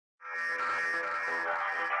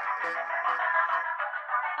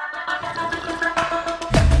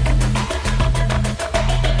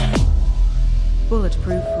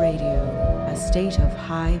Bulletproof Radio, a state of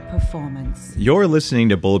high performance. You're listening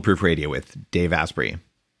to Bulletproof Radio with Dave Asprey.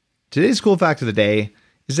 Today's cool fact of the day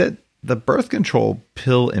is that the birth control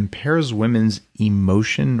pill impairs women's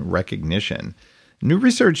emotion recognition. New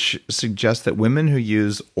research suggests that women who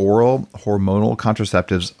use oral hormonal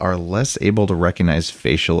contraceptives are less able to recognize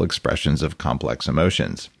facial expressions of complex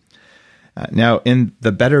emotions. Now, in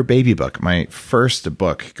the Better Baby book, my first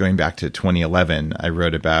book going back to 2011, I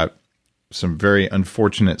wrote about some very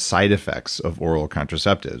unfortunate side effects of oral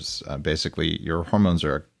contraceptives. Basically, your hormones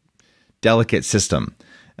are a delicate system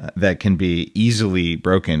that can be easily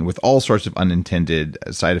broken with all sorts of unintended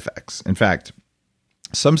side effects. In fact,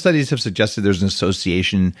 some studies have suggested there's an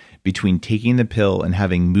association between taking the pill and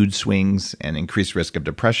having mood swings and increased risk of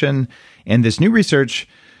depression. And this new research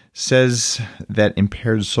says that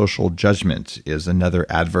impaired social judgment is another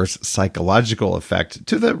adverse psychological effect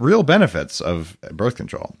to the real benefits of birth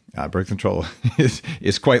control. Birth control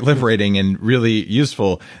is quite liberating and really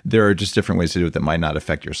useful. There are just different ways to do it that might not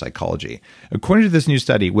affect your psychology. According to this new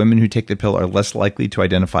study, women who take the pill are less likely to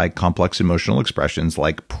identify complex emotional expressions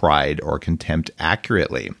like pride or contempt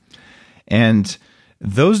accurately. And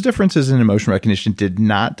those differences in emotion recognition did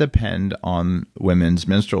not depend on women's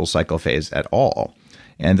menstrual cycle phase at all.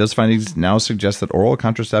 And those findings now suggest that oral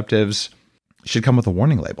contraceptives should come with a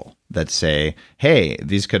warning label that say, hey,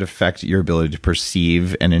 these could affect your ability to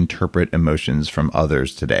perceive and interpret emotions from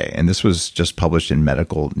others today. And this was just published in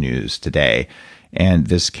Medical News Today. And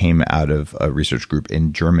this came out of a research group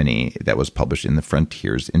in Germany that was published in the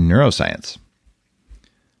Frontiers in Neuroscience.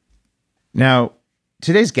 Now,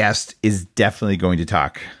 today's guest is definitely going to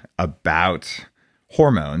talk about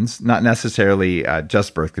hormones, not necessarily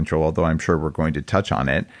just birth control, although I'm sure we're going to touch on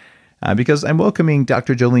it, because I'm welcoming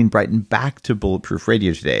Dr. Jolene Brighten back to Bulletproof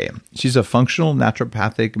Radio today. She's a functional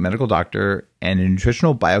naturopathic medical doctor and a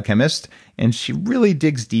nutritional biochemist, and she really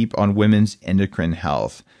digs deep on women's endocrine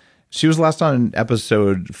health. She was last on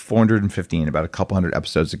episode 415, about a couple hundred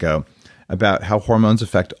episodes ago, about how hormones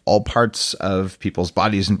affect all parts of people's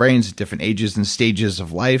bodies and brains at different ages and stages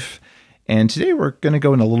of life. And today we're going to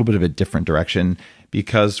go in a little bit of a different direction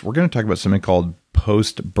because we're going to talk about something called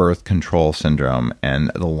post-birth control syndrome and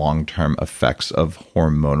the long-term effects of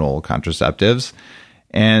hormonal contraceptives.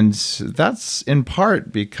 And that's in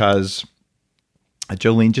part because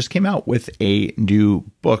Jolene just came out with a new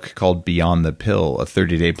book called Beyond the Pill, a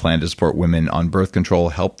 30-day plan to support women on birth control,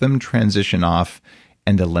 help them transition off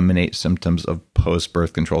and eliminate symptoms of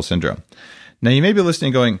post-birth control syndrome. Now, you may be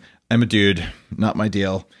listening going, I'm a dude, not my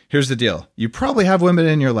deal. Here's the deal. You probably have women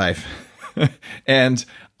in your life. And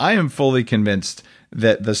I am fully convinced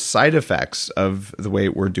that the side effects of the way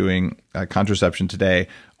we're doing contraception today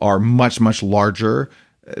are much, much larger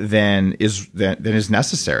than is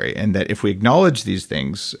necessary. And that if we acknowledge these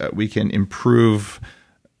things, we can improve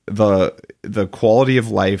the quality of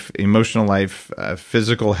life, emotional life,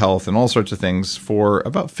 physical health, and all sorts of things for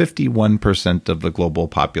about 51% of the global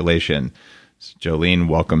population. So Jolene,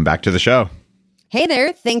 welcome back to the show. Hey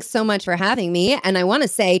there. Thanks so much for having me. And I want to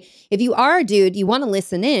say, if you are a dude, you want to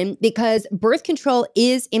listen in because birth control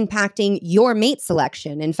is impacting your mate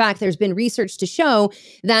selection. In fact, there's been research to show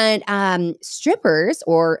that strippers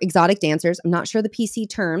or exotic dancers, I'm not sure the PC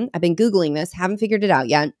term, I've been Googling this, haven't figured it out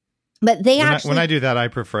yet. But they when I do that, I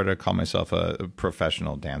prefer to call myself a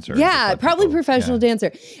professional dancer. Yeah, probably professional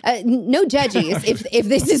dancer. No judges if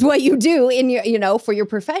this is what you do in your, for your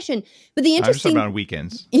profession. But the interesting, I'm just on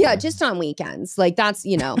weekends. Yeah, just on weekends. Like that's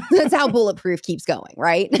that's how Bulletproof keeps going,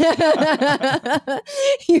 right?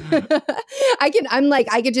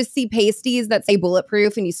 I could just see pasties that say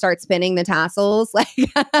Bulletproof, and you start spinning the tassels. Like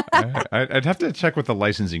I'd have to check with the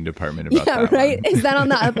licensing department about that. Yeah, right. Is that on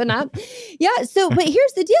the up and up? Yeah. So, but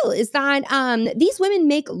here's the deal: is that these women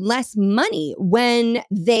make less money when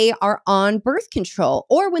they are on birth control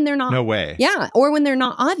or when they're not. No way. Yeah. Or when they're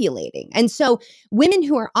not ovulating. And so women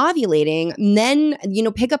who are ovulating then,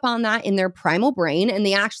 pick up on that in their primal brain and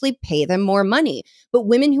they actually pay them more money. But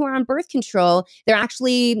women who are on birth control,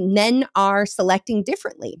 men are selecting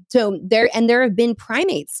differently. So there have been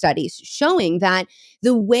primate studies showing that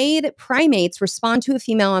the way that primates respond to a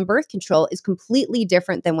female on birth control is completely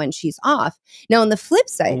different than when she's off. Now, on the flip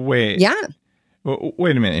side, wait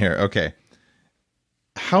a minute here. Okay.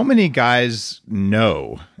 How many guys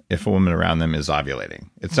know if a woman around them is ovulating?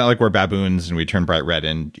 It's not like we're baboons and we turn bright red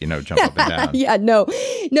and, jump up and down. Yeah, no.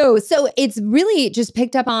 So it's really just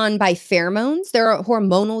picked up on by pheromones. There are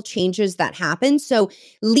hormonal changes that happen. So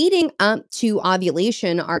leading up to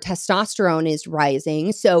ovulation, our testosterone is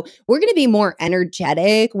rising. So we're going to be more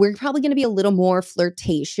energetic. We're probably going to be a little more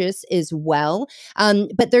flirtatious as well.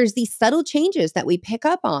 But there's these subtle changes that we pick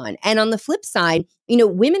up on. And on the flip side,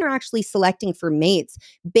 women are actually selecting for mates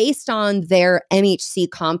based on their MHC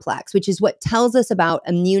complex, which is what tells us about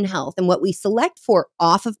immune health. And what we select for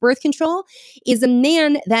off of birth control is a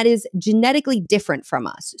man that is genetically different from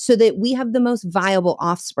us so that we have the most viable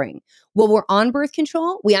offspring. While we're on birth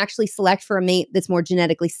control, we actually select for a mate that's more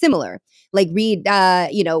genetically similar. Like when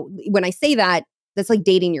I say that, that's like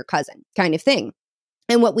dating your cousin kind of thing.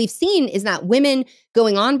 And what we've seen is that women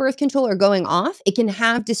going on birth control or going off, it can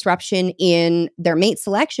have disruption in their mate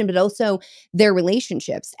selection, but also their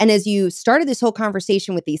relationships. And as you started this whole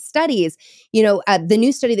conversation with these studies, the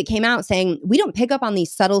new study that came out saying we don't pick up on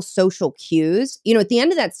these subtle social cues. At the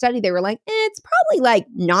end of that study, they were like, it's probably like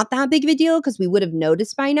not that big of a deal because we would have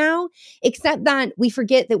noticed by now, except that we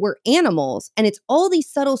forget that we're animals. And it's all these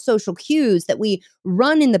subtle social cues that we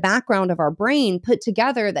run in the background of our brain put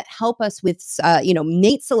together that help us with,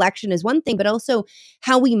 mate selection is one thing, but also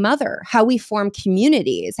how we mother, how we form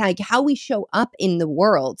communities, like how we show up in the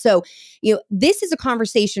world. So, this is a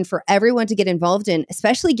conversation for everyone to get involved in,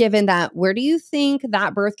 especially given that where do you think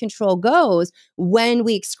that birth control goes when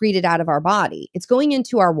we excrete it out of our body? It's going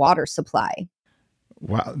into our water supply.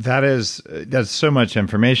 Wow, that's so much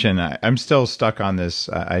information. I'm still stuck on this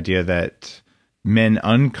idea that men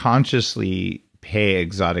unconsciously pay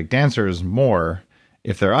exotic dancers more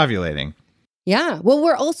if they're ovulating. Yeah. Well,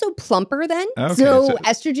 we're also plumper then. Okay, so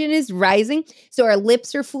estrogen is rising. So our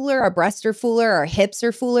lips are fuller, our breasts are fuller, our hips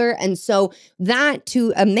are fuller. And so that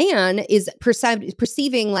to a man is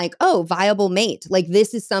perceiving like, oh, viable mate. Like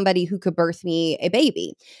this is somebody who could birth me a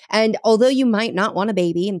baby. And although you might not want a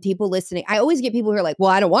baby, and people listening, I always get people who are like,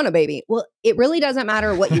 well, I don't want a baby. Well, it really doesn't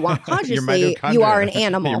matter what you want consciously. You are an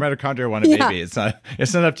animal. Your mitochondria want a baby. It's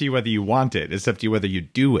not up to you whether you want it. It's up to you whether you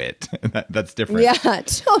do it. That's different. Yeah,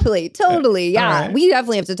 totally. Yeah, right. We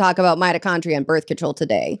definitely have to talk about mitochondria and birth control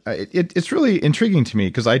today. It's really intriguing to me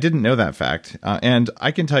because I didn't know that fact. And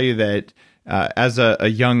I can tell you that as a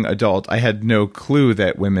young adult, I had no clue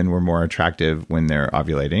that women were more attractive when they're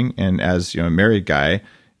ovulating. And as a married guy,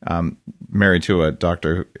 married to a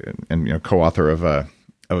doctor and co-author of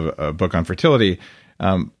a book on fertility,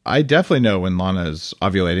 I definitely know when Lana's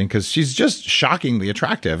ovulating because she's just shockingly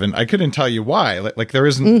attractive. And I couldn't tell you why. Like there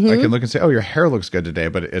isn't, I can look and say, oh, your hair looks good today.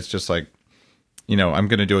 But it's just like, I'm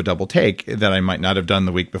going to do a double take that I might not have done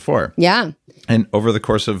the week before. Yeah. And over the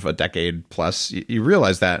course of a decade plus, you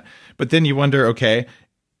realize that. But then you wonder, okay,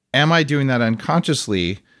 am I doing that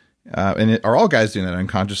unconsciously? And are all guys doing that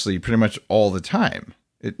unconsciously pretty much all the time?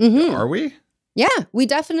 Are we? Yeah, we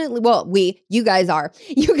definitely, you guys are.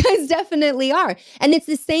 You guys definitely are. And it's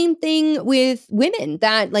the same thing with women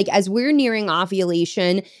that like as we're nearing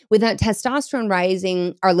ovulation with that testosterone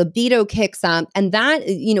rising, our libido kicks up. And that,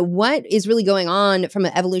 what is really going on from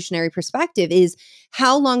an evolutionary perspective is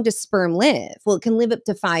how long does sperm live? Well, it can live up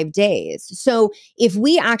to 5 days. So if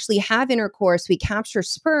we actually have intercourse, we capture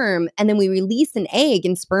sperm and then we release an egg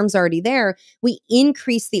and sperm's already there, we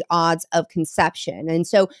increase the odds of conception. And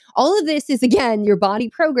so all of this is, again, your body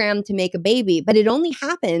programmed to make a baby, but it only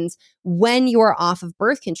happens when you're off of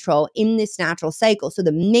birth control in this natural cycle. So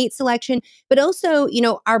the mate selection, but also,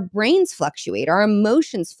 our brains fluctuate, our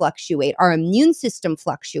emotions fluctuate, our immune system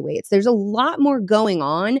fluctuates. There's a lot more going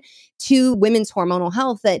on to women's hormonal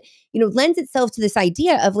health that, lends itself to this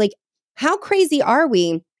idea of like, how crazy are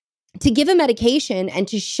we to give a medication and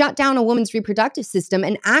to shut down a woman's reproductive system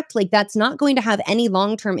and act like that's not going to have any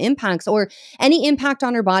long-term impacts or any impact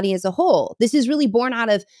on her body as a whole. This is really born out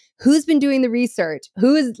of who's been doing the research,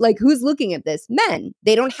 who's looking at this? Men.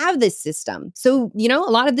 They don't have this system. So, a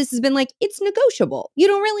lot of this has been like, it's negotiable. You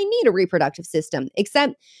don't really need a reproductive system,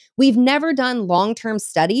 except we've never done long-term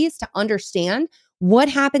studies to understand what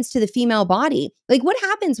happens to the female body? Like what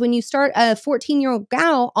happens when you start a 14-year-old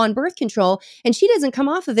gal on birth control and she doesn't come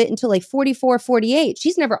off of it until like 44, 48?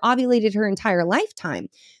 She's never ovulated her entire lifetime.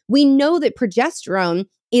 We know that progesterone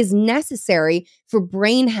is necessary for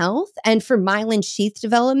brain health and for myelin sheath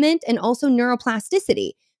development and also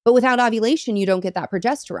neuroplasticity. But without ovulation, you don't get that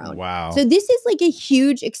progesterone. Wow. So this is like a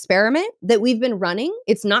huge experiment that we've been running.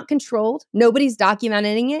 It's not controlled. Nobody's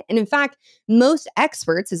documenting it. And in fact, most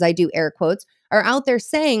experts, as I do air quotes, are out there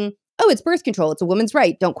saying, oh, it's birth control. It's a woman's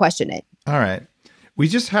right. Don't question it. All right. We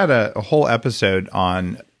just had a whole episode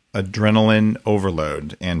on adrenaline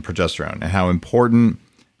overload and progesterone and how important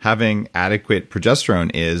having adequate progesterone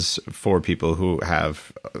is for people who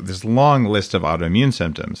have this long list of autoimmune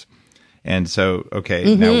symptoms. And so,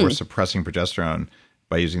 okay, now we're suppressing progesterone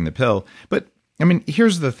by using the pill. But I mean,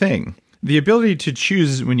 here's the thing. The ability to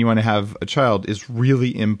choose when you want to have a child is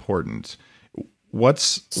really important.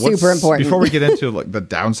 What's super important? Before we get into like the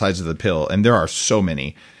downsides of the pill, and there are so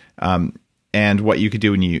many, and what you could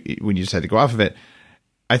do when you decide to go off of it,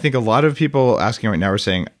 I think a lot of people asking right now are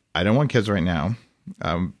saying, "I don't want kids right now."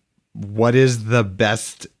 What is the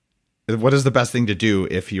best thing to do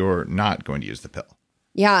if you're not going to use the pill?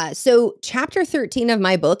 Yeah. So chapter 13 of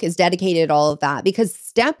my book is dedicated to all of that, because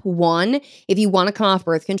step one, if you want to come off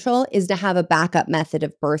birth control, is to have a backup method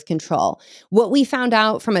of birth control. What we found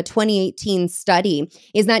out from a 2018 study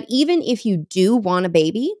is that even if you do want a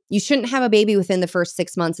baby, you shouldn't have a baby within the first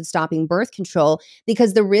 6 months of stopping birth control,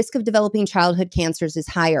 because the risk of developing childhood cancers is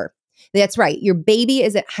higher. That's right. Your baby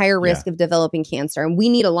is at higher risk of developing cancer. And we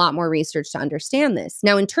need a lot more research to understand this.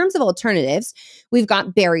 Now, in terms of alternatives, we've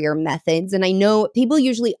got barrier methods. And I know people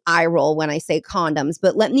usually eye roll when I say condoms,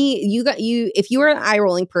 but if you are an eye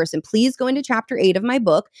rolling person, please go into chapter 8 of my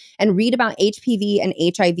book and read about HPV and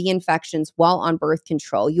HIV infections while on birth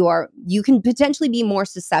control. You can potentially be more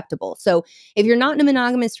susceptible. So if you're not in a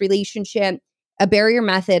monogamous relationship, a barrier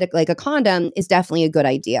method like a condom is definitely a good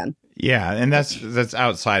idea. Yeah, and that's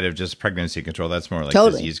outside of just pregnancy control. That's more like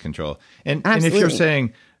disease control. And if you're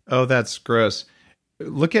saying, oh, that's gross,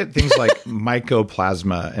 look at things like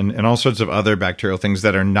mycoplasma and all sorts of other bacterial things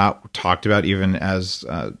that are not talked about even as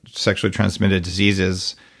sexually transmitted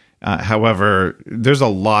diseases. However, there's a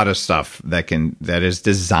lot of stuff that is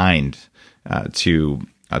designed to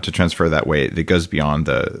transfer that way. That goes beyond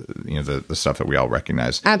the stuff that we all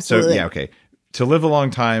recognize. Absolutely. So yeah, okay. To live a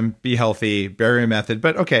long time, be healthy, barrier method.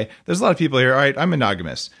 But okay, there's a lot of people here. All right, I'm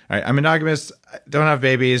monogamous. All right, I'm monogamous. I don't have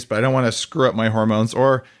babies, but I don't want to screw up my hormones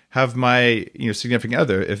or have my significant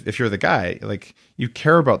other. If you're the guy, like you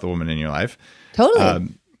care about the woman in your life,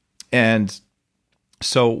 totally. And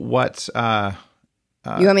so what?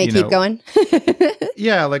 You want me to keep going?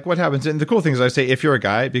 Yeah, like what happens? And the cool thing is I say if you're a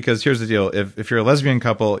guy, because here's the deal. If you're a lesbian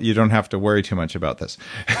couple, you don't have to worry too much about this.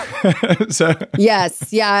 So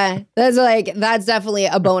yes, yeah. That's definitely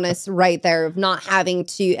a bonus right there of not having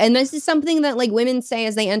to. And this is something that like women say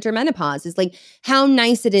as they enter menopause is like how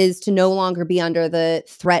nice it is to no longer be under the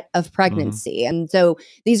threat of pregnancy. And so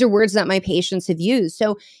these are words that my patients have used.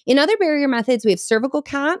 So in other barrier methods, we have cervical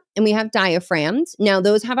cap and we have diaphragms. Now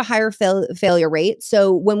those have a higher failure rate.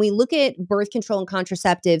 So when we look at birth control and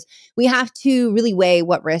contraceptives, we have to really weigh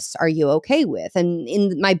what risks are you okay with. And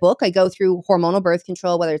in my book, I go through hormonal birth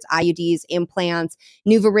control, whether it's IUDs, implants,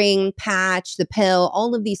 NuvaRing, patch, the pill,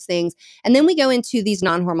 all of these things. And then we go into these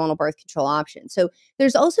non-hormonal birth control options. So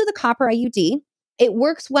there's also the copper IUD. It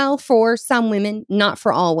works well for some women, not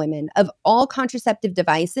for all women. Of all contraceptive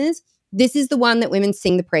devices, this is the one that women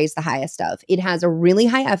sing the praise the highest of. It has a really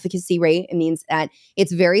high efficacy rate. It means that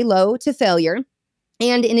it's very low to failure.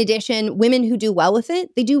 And in addition, women who do well with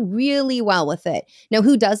it, they do really well with it. Now,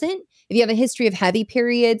 who doesn't? If you have a history of heavy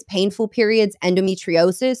periods, painful periods,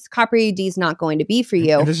 endometriosis, copper IUD is not going to be for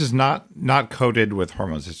you. And this is not coated with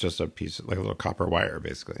hormones. It's just a piece of, like a little copper wire,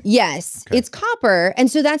 basically. Yes, okay. It's copper.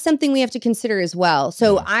 And so that's something we have to consider as well.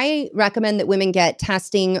 So I recommend that women get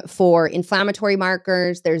testing for inflammatory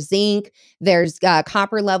markers. There's zinc, there's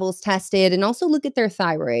copper levels tested, and also look at their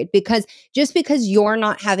thyroid, because just because you're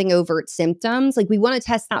not having overt symptoms, like we want to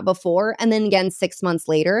test that before and then again 6 months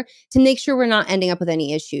later to make sure we're not ending up with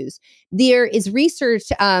any issues. There is research,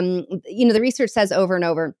 the research says over and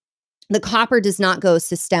over, the copper does not go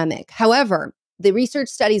systemic. However, the research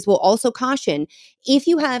studies will also caution if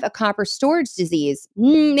you have a copper storage disease,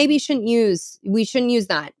 maybe we shouldn't use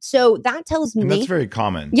that. So that tells me. And that's very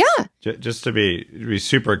common. Yeah. Just to be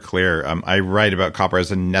super clear, I write about copper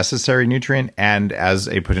as a necessary nutrient and as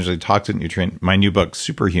a potentially toxic nutrient. My new book,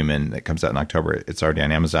 Superhuman, that comes out in October, it's already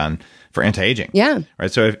on Amazon, for anti-aging. Yeah.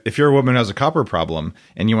 Right. So if you're a woman who has a copper problem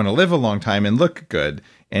and you want to live a long time and look good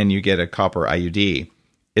and you get a copper IUD,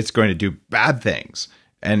 it's going to do bad things.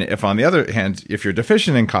 And if on the other hand, if you're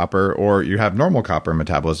deficient in copper or you have normal copper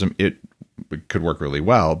metabolism, it could work really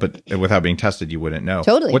well, but without being tested, you wouldn't know.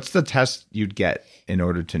 Totally. What's the test you'd get in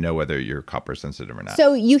order to know whether you're copper sensitive or not?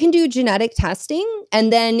 So you can do genetic testing.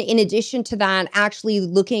 And then in addition to that, actually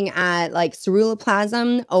looking at like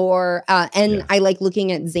ceruloplasm I like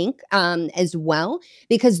looking at zinc as well,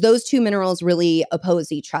 because those two minerals really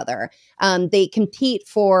oppose each other. They compete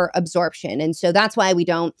for absorption. And so that's why we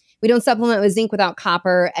don't supplement with zinc without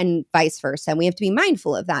copper and vice versa. And we have to be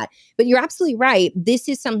mindful of that. But you're absolutely right. This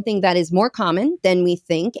is something that is more common than we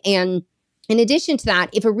think. And In addition to that,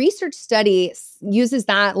 if a research study uses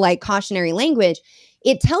that like cautionary language,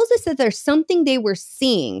 it tells us that there's something they were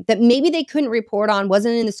seeing that maybe they couldn't report on,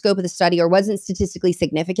 wasn't in the scope of the study, or wasn't statistically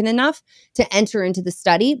significant enough to enter into the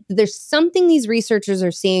study. There's something these researchers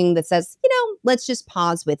are seeing that says, let's just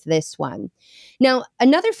pause with this one. Now,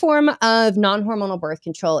 another form of non-hormonal birth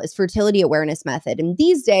control is fertility awareness method. And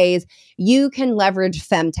these days, you can leverage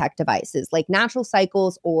femtech devices like Natural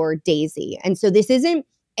Cycles or Daisy. And so this isn't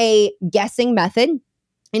a guessing method.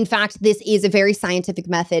 In fact, this is a very scientific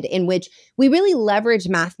method in which we really leverage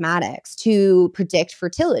mathematics to predict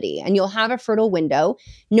fertility. And you'll have a fertile window.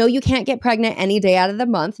 No, you can't get pregnant any day out of the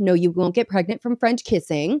month. No, you won't get pregnant from French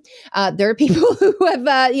kissing. There are people who have,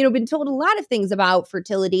 been told a lot of things about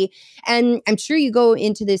fertility. And I'm sure you go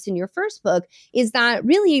into this in your first book, is that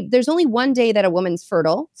really there's only one day that a woman's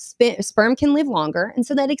fertile. Sperm can live longer. And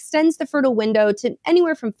so that extends the fertile window to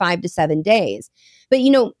anywhere from 5 to 7 days. But,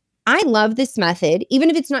 I love this method,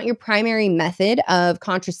 even if it's not your primary method of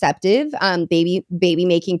contraceptive, baby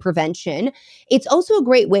making prevention. It's also a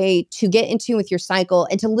great way to get in tune with your cycle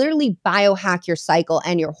and to literally biohack your cycle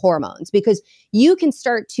and your hormones, because you can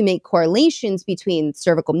start to make correlations between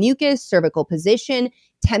cervical mucus, cervical position,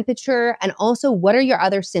 temperature, and also what are your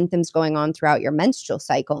other symptoms going on throughout your menstrual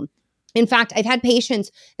cycle. In fact, I've had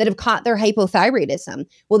patients that have caught their hypothyroidism.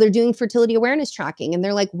 Well, they're doing fertility awareness tracking and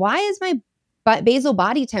they're like, why is my basal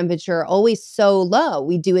body temperature always so low?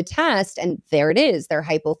 We do a test and there it is, they're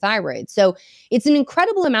hypothyroid. So it's an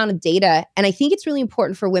incredible amount of data. And I think it's really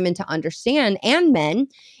important for women to understand, and men,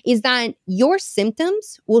 is that your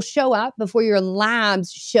symptoms will show up before your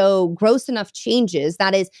labs show gross enough changes,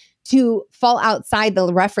 that is, to fall outside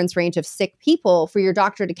the reference range of sick people for your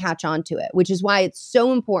doctor to catch on to it, which is why it's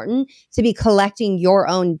so important to be collecting your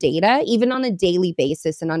own data, even on a daily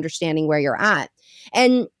basis, and understanding where you're at.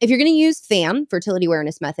 And if you're going to use FAM, fertility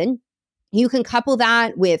awareness method, you can couple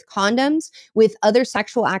that with condoms, with other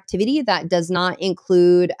sexual activity that does not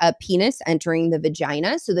include a penis entering the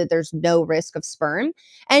vagina, so that there's no risk of sperm.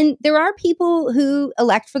 And there are people who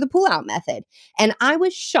elect for the pull-out method. And I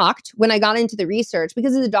was shocked when I got into the research,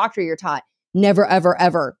 because as a doctor, you're taught never, ever,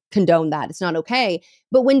 ever condone that. It's not okay.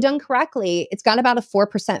 But when done correctly, it's got about a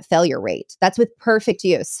 4% failure rate. That's with perfect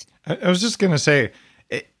use. I was just going to say,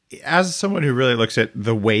 as someone who really looks at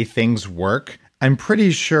the way things work, I'm pretty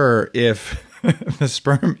sure if the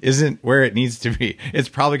sperm isn't where it needs to be, it's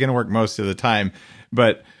probably going to work most of the time.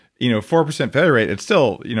 But, 4% failure rate, it's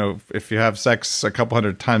still, if you have sex a couple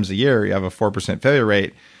hundred times a year, you have a 4% failure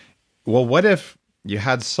rate. Well, what if you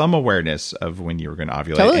had some awareness of when you were going to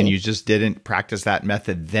ovulate, totally, and you just didn't practice that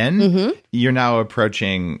method then? Mm-hmm. You're now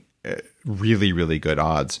approaching really, really good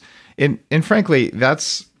odds. And frankly,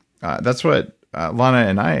 that's what Lana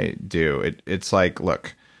and I do. It's like,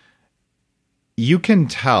 look, you can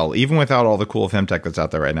tell, even without all the cool femtech that's out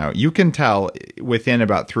there right now, you can tell within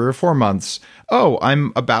about 3 or 4 months, oh,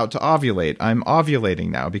 I'm about to ovulate. I'm ovulating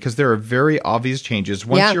now, because there are very obvious changes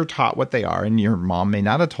once you're taught what they are, and your mom may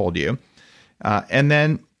not have told you. And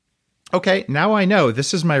then, okay, now I know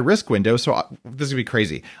this is my risk window. So this is going to be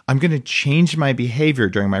crazy. I'm going to change my behavior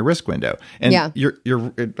during my risk window. And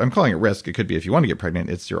I'm calling it risk. It could be, if you want to get pregnant,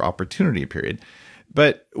 it's your opportunity period.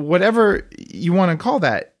 But whatever you want to call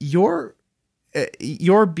that, your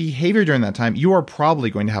behavior during that time, you are probably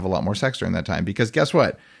going to have a lot more sex during that time, because guess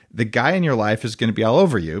what? The guy in your life is going to be all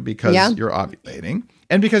over you because you're ovulating,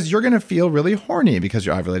 and because you're going to feel really horny because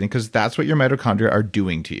you're ovulating, because that's what your mitochondria are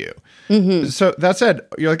doing to you. Mm-hmm. So that said,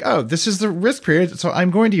 you're like, oh, this is the risk period, so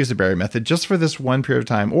I'm going to use the barrier method just for this one period of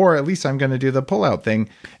time, or at least I'm going to do the pull-out thing.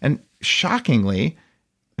 And shockingly,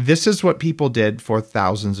 this is what people did for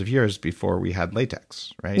thousands of years before we had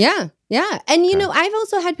latex, right? Yeah, yeah. And, I've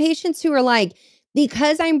also had patients who are like,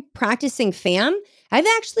 because I'm practicing FAM, I've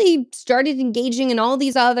actually started engaging in all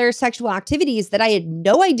these other sexual activities that I had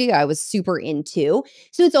no idea I was super into.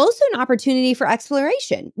 So it's also an opportunity for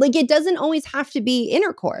exploration. Like, it doesn't always have to be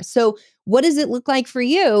intercourse. So what does it look like for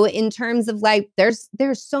you in terms of like, there's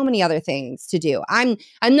so many other things to do. I'm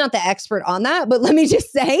not the expert on that, but let me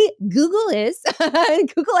just say, Google is.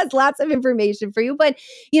 Google has lots of information for you. But,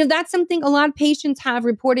 that's something a lot of patients have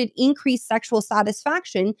reported increased sexual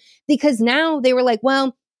satisfaction, because now they were like,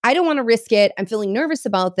 well, I don't want to risk it. I'm feeling nervous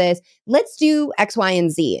about this. Let's do X, Y,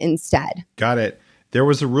 and Z instead. Got it. There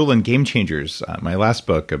was a rule in Game Changers, my last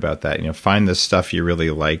book, about that. Find the stuff you really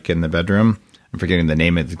like in the bedroom. I'm forgetting the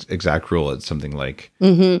name of the exact rule. It's something like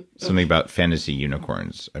something about fantasy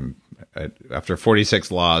unicorns. After 46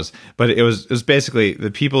 laws, but it was basically the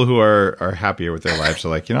people who are happier with their lives are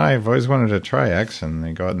like, I've always wanted to try X, and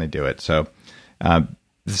they go out and they do it. So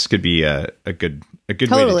this could be a good way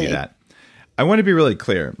to do that. I want to be really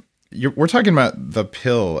clear. we're talking about the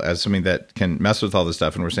pill as something that can mess with all this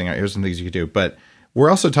stuff, and we're saying, all right, here's some things you could do. But we're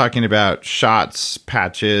also talking about shots,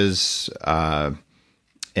 patches,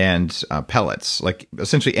 and pellets, like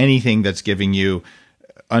essentially anything that's giving you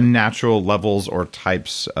unnatural levels or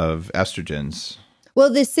types of estrogens.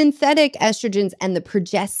 Well, the synthetic estrogens and the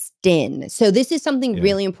progestin. So this is something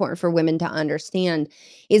really important for women to understand,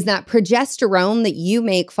 is that progesterone that you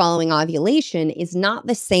make following ovulation is not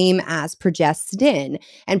the same as progestin.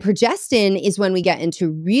 And progestin is when we get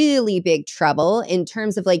into really big trouble in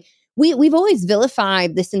terms of like, we've always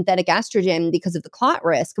vilified the synthetic estrogen because of the clot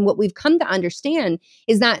risk. And what we've come to understand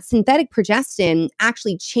is that synthetic progestin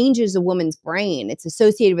actually changes a woman's brain. It's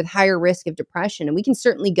associated with higher risk of depression. And we can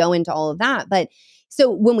certainly go into all of that. But so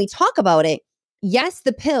when we talk about it, yes,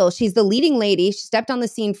 the pill, she's the leading lady. She stepped on the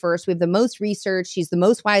scene first. We have the most research. She's the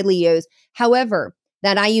most widely used. However,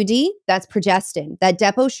 that IUD, that's progestin. That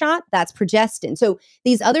depot shot, that's progestin. So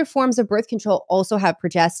these other forms of birth control also have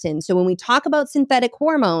progestin. So when we talk about synthetic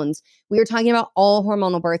hormones, we are talking about all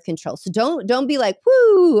hormonal birth control. So don't be like,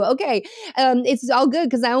 whoo, okay, it's all good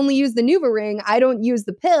because I only use the NuvaRing. I don't use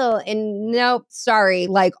the pill. And no, sorry,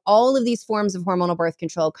 like all of these forms of hormonal birth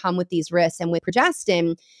control come with these risks. And with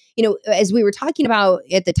progestin, you know, as we were talking about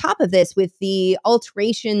at the top of this with the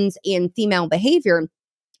alterations in female behavior,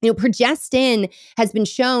 you know, progestin has been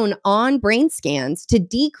shown on brain scans to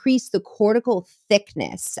decrease the cortical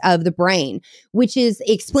thickness of the brain, which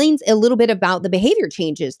explains a little bit about the behavior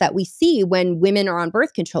changes that we see when women are on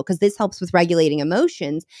birth control, because this helps with regulating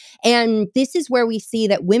emotions. And this is where we see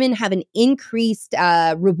that women have an increased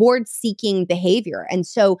reward-seeking behavior. And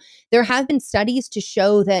so there have been studies to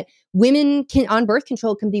show that women on birth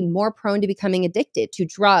control can be more prone to becoming addicted to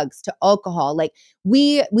drugs, to alcohol. Like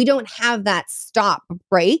we don't have that stop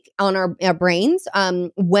break on our brains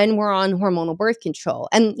when we're on hormonal birth control.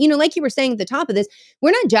 And, you know, like you were saying at the top of this,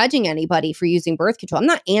 we're not judging anybody for using birth control. I'm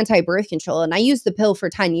not anti-birth control. And I used the pill for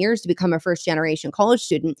 10 years to become a first generation college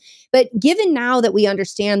student. But given now that we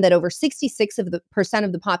understand that over 66%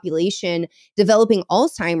 of the population developing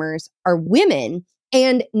Alzheimer's are women,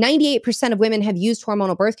 and 98% of women have used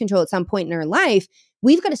hormonal birth control at some point in their life,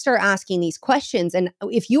 we've got to start asking these questions. And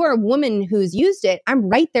if you are a woman who's used it, I'm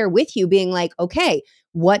right there with you being like, okay,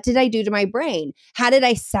 what did I do to my brain? How did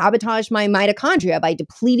I sabotage my mitochondria by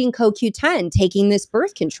depleting CoQ10, taking this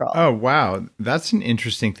birth control? Oh, wow. That's an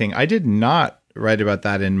interesting thing. I did not write about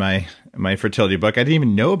that in my fertility book. I didn't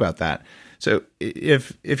even know about that. So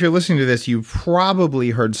if you're listening to this, you probably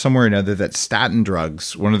heard somewhere or another that statin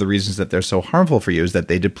drugs, one of the reasons that they're so harmful for you is that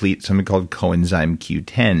they deplete something called coenzyme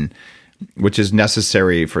Q10, which is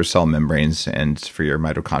necessary for cell membranes and for your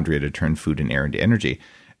mitochondria to turn food and air into energy.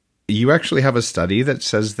 You actually have a study that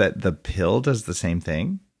says that the pill does the same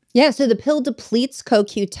thing? Yeah, so the pill depletes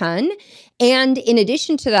CoQ10. And in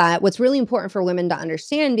addition to that, what's really important for women to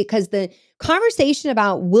understand, because the conversation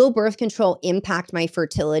about will birth control impact my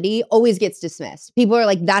fertility always gets dismissed. People are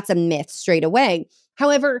like, that's a myth straight away.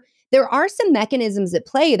 However, there are some mechanisms at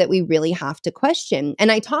play that we really have to question.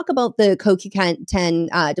 And I talk about the CoQ10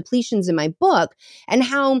 depletions in my book and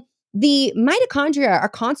how the mitochondria are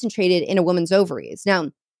concentrated in a woman's ovaries. Now,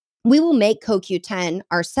 we will make CoQ10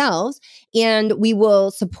 ourselves and we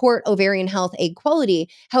will support ovarian health, egg quality.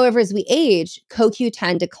 However, as we age,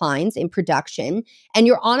 CoQ10 declines in production and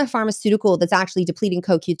you're on a pharmaceutical that's actually depleting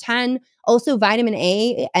CoQ10, also vitamin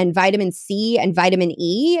A and vitamin C and vitamin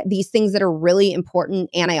E, these things that are really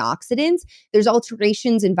important antioxidants. There's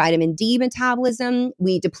alterations in vitamin D metabolism.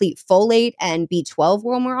 We deplete folate and B12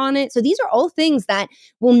 when we're on it. So these are all things that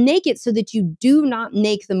will make it so that you do not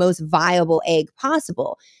make the most viable egg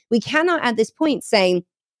possible. We cannot at this point say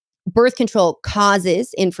birth control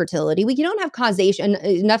causes infertility. We don't have causation,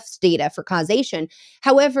 enough data for causation.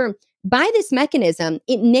 However, by this mechanism,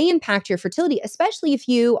 it may impact your fertility, especially if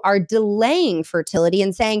you are delaying fertility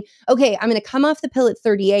and saying, okay, I'm going to come off the pill at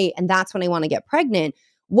 38 and that's when I want to get pregnant.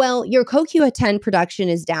 Well, your CoQ10 production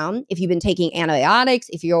is down. If you've been taking antibiotics,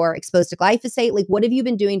 if you're exposed to glyphosate, like what have you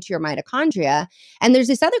been doing to your mitochondria? And there's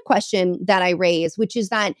this other question that I raise, which is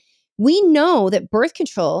that we know that birth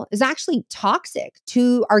control is actually toxic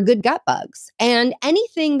to our good gut bugs. And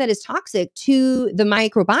anything that is toxic to the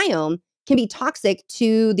microbiome can be toxic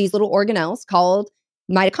to these little organelles called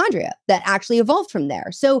mitochondria that actually evolved from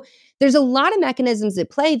there. So there's a lot of mechanisms at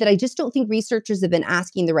play that I just don't think researchers have been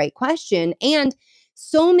asking the right question. And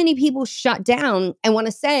so many people shut down and want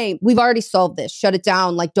to say, we've already solved this, shut it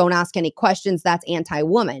down, like don't ask any questions, that's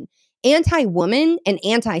anti-woman. Anti-woman and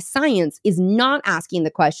anti-science is not asking the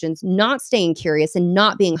questions, not staying curious, and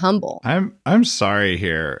not being humble. I'm sorry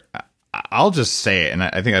here. I'll just say it, and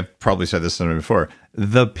I think I've probably said this somewhere before.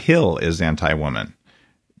 The pill is anti-woman.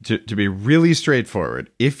 to be really straightforward,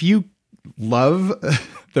 if you love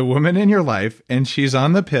the woman in your life and she's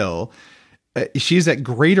on the pill, she's at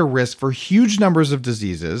greater risk for huge numbers of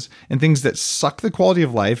diseases and things that suck the quality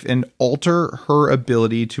of life and alter her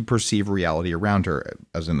ability to perceive reality around her,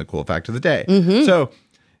 as in the cool fact of the day. So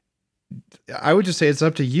I would just say it's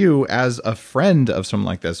up to you as a friend of someone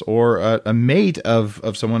like this, or a mate of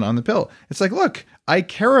someone on the pill. It's like, look, I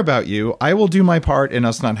care about you. I will do my part in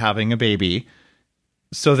us not having a baby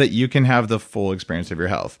so that you can have the full experience of your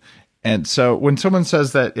health. And so when someone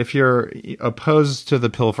says that if you're opposed to the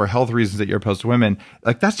pill for health reasons that you're opposed to women,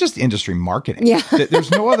 like that's just industry marketing. Yeah. There's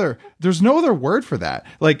no other word for that.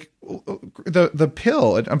 Like the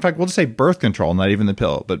pill, in fact, we'll just say birth control, not even the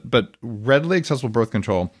pill, but readily accessible birth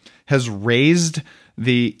control has raised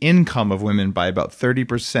the income of women by about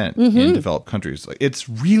 30% in developed countries. Like, it's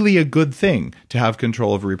really a good thing to have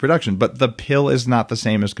control over reproduction, but the pill is not the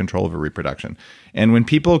same as control over reproduction. And when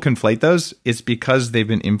people conflate those, it's because they've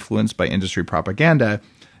been influenced by industry propaganda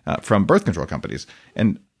from birth control companies.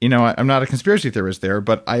 And, you know, I'm not a conspiracy theorist there,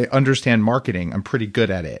 but I understand marketing. I'm pretty good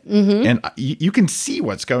at it. And you can see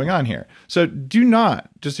what's going on here. So do not,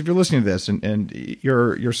 just if you're listening to this and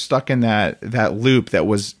you're stuck in that loop that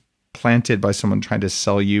was planted by someone trying to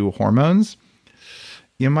sell you hormones,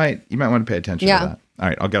 you might want to pay attention to that. All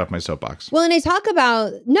right, I'll get off my soapbox. Well, and I talk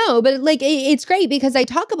about, but like it's great because I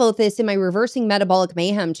talk about this in my Reversing Metabolic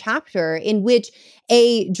Mayhem chapter, in which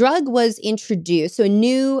a drug was introduced. So a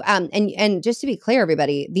new, and just to be clear,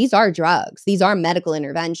 everybody, these are drugs. These are medical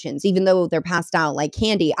interventions, even though they're passed out like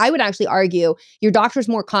candy. I would actually argue your doctor's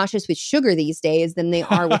more cautious with sugar these days than they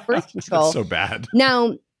are with birth control. That's so bad.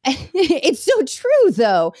 Now, it's so true,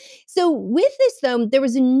 though. So with this, though, there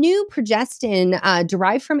was a new progestin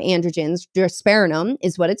derived from androgens, drospirenone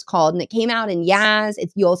is what it's called, and it came out in Yaz.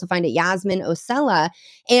 You also find it Yasmin Ocella,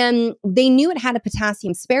 and they knew it had a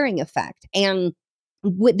potassium sparing effect. And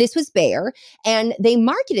this was Bayer, and they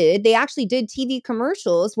marketed it. They actually did TV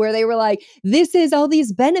commercials where they were like, this is all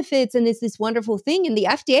these benefits and it's this wonderful thing. And the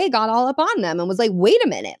FDA got all up on them and was like, wait a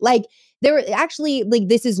minute, like they're actually like,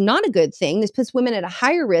 this is not a good thing. This puts women at a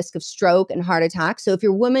higher risk of stroke and heart attack. So if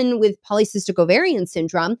you're a woman with polycystic ovarian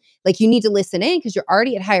syndrome, like you need to listen in because you're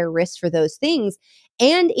already at higher risk for those things.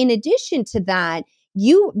 And in addition to that,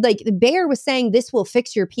 Bayer was saying this will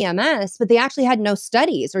fix your PMS, but they actually had no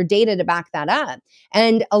studies or data to back that up.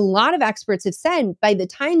 And a lot of experts have said by the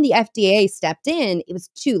time the FDA stepped in, it was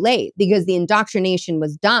too late because the indoctrination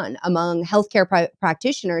was done among healthcare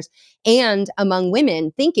practitioners and among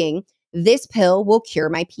women thinking this pill will cure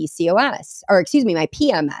my PCOS, or excuse me, my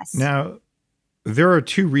PMS. Now, there are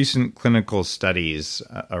two recent clinical studies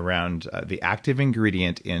around the active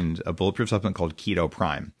ingredient in a bulletproof supplement called Keto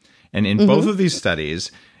Prime. And in both of these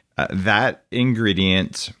studies, that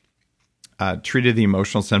ingredient treated the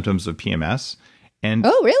emotional symptoms of PMS. And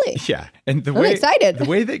oh, really? Yeah. And I'm excited. The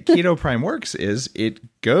way that Keto Prime works is it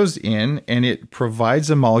goes in and it provides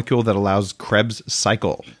a molecule that allows Krebs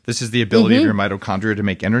cycle. This is the ability of your mitochondria to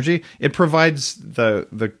make energy. It provides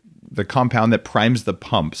the compound that primes the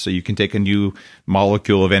pump so you can take a new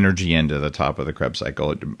molecule of energy into the top of the Krebs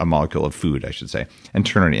cycle, a molecule of food, I should say, and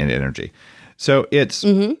turn it into energy. So it's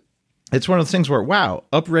one of those things where, wow,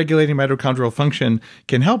 upregulating mitochondrial function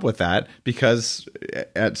can help with that, because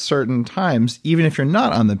at certain times, even if you're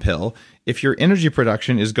not on the pill, if your energy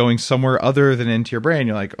production is going somewhere other than into your brain,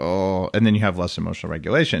 you're like, oh, and then you have less emotional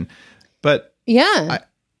regulation. But yeah,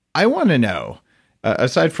 I want to know,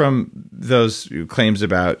 aside from those claims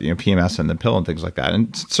about PMS and the pill and things like that,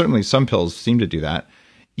 and certainly some pills seem to do that,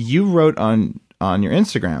 you wrote on your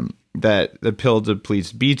Instagram that the pill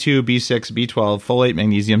depletes B2, B6, B12, folate,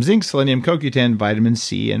 magnesium, zinc, selenium, CoQ10, vitamin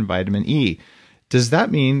C, and vitamin E. Does that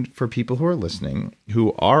mean for people who are listening,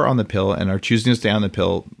 who are on the pill and are choosing to stay on the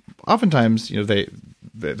pill, oftentimes, they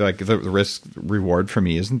like the risk reward for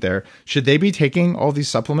me isn't there. Should they be taking all these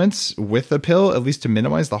supplements with the pill, at least to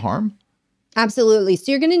minimize the harm? Absolutely.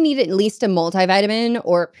 So you're going to need at least a multivitamin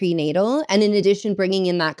or prenatal, and in addition, bringing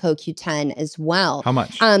in that CoQ10 as well. How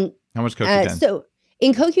much? How much CoQ10? So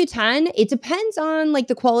in CoQ10, it depends on like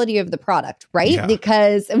the quality of the product, right? Yeah.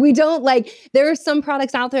 Because we don't there are some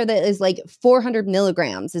products out there that is like 400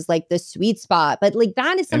 milligrams is like the sweet spot, but like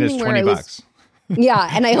that is something and it's where $20. it was. Yeah.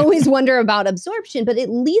 And I always wonder about absorption, but at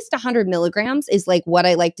least 100 milligrams is like what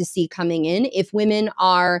I like to see coming in if women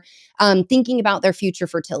are thinking about their future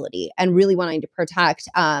fertility and really wanting to protect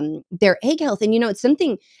their egg health. And, it's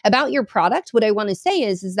something about your product. What I want to say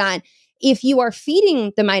is that if you are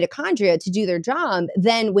feeding the mitochondria to do their job,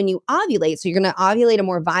 then when you ovulate, so you're going to ovulate a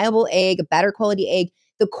more viable egg, a better quality egg,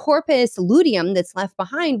 the corpus luteum that's left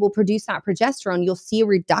behind will produce that progesterone. You'll see a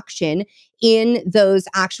reduction in those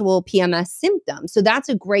actual PMS symptoms. So that's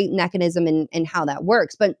a great mechanism in how that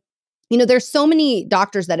works. But there's so many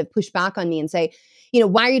doctors that have pushed back on me and say,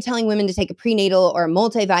 why are you telling women to take a prenatal or a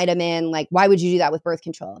multivitamin? Like, why would you do that with birth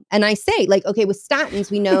control? And I say, like, okay, with statins,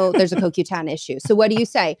 we know there's a CoQ10 issue. So what do you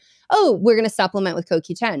say? Oh, we're going to supplement with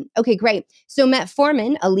CoQ10. Okay, great. So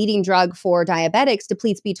metformin, a leading drug for diabetics,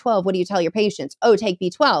 depletes B12. What do you tell your patients? Oh, take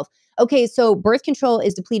B12. Okay, so birth control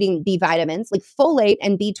is depleting B vitamins like folate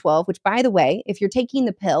and B12, which, by the way, if you're taking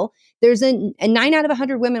the pill, there's a 9 out of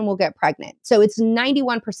 100 women will get pregnant. So it's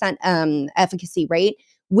 91% efficacy rate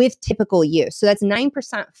with typical use. So that's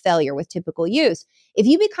 9% failure with typical use. If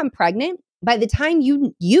you become pregnant, by the time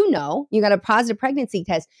you got a positive pregnancy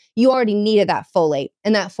test, you already needed that folate,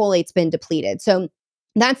 and that folate's been depleted. So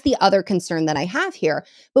that's the other concern that I have here.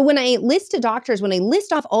 But when I list to doctors, when I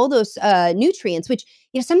list off all those nutrients, which,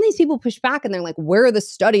 some of these people push back and they're like, where are the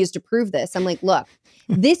studies to prove this? I'm like, look,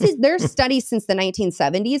 there's studies since the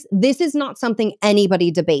 1970s. This is not something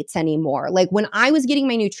anybody debates anymore. Like when I was getting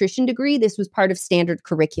my nutrition degree, this was part of standard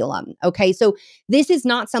curriculum. Okay. So this is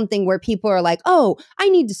not something where people are like, oh, I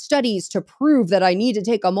need studies to prove that I need to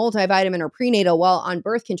take a multivitamin or prenatal while on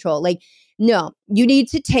birth control. Like, no, you need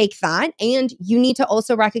to take that, and you need to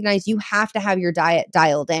also recognize you have to have your diet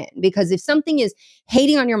dialed in, because if something is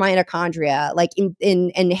hating on your mitochondria, like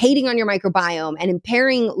and hating on your microbiome and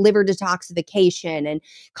impairing liver detoxification and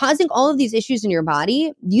causing all of these issues in your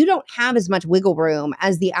body, you don't have as much wiggle room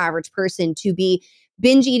as the average person to be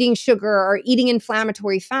binge eating sugar or eating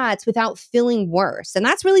inflammatory fats without feeling worse. And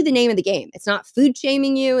that's really the name of the game. It's not food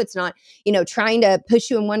shaming you. It's not, trying to push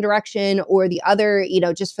you in one direction or the other,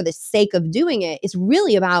 just for the sake of doing it. It's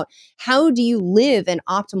really about how do you live an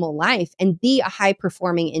optimal life and be a high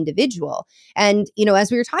performing individual. And, as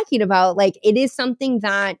we were talking about, like, it is something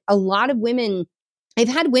that a lot of women, I've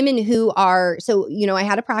had women who are, I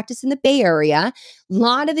had a practice in the Bay Area, a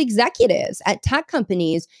lot of executives at tech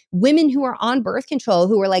companies, women who are on birth control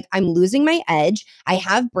who are like, I'm losing my edge. I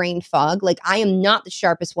have brain fog. Like, I am not the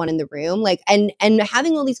sharpest one in the room. Like, and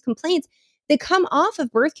having all these complaints, they come off of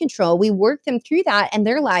birth control. We work them through that. And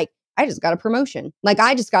they're like, I just got a promotion. Like,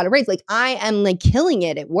 I just got a raise. Like, I am like killing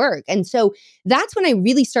it at work. And so that's when I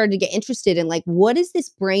really started to get interested in, like, what is this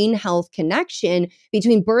brain health connection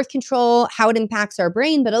between birth control, how it impacts our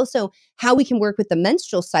brain, but also how we can work with the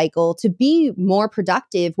menstrual cycle to be more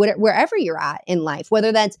productive wherever you're at in life,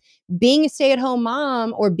 whether that's being a stay-at-home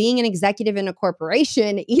mom or being an executive in a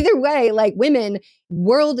corporation. Either way, like, women,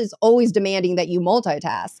 world is always demanding that you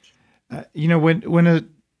multitask. When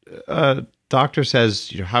a doctor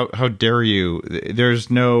says, how dare you? There's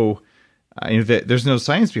no, there's no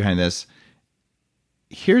science behind this.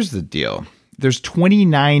 Here's the deal: there's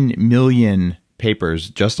 29 million papers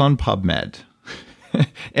just on PubMed,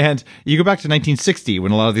 and you go back to 1960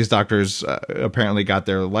 when a lot of these doctors apparently got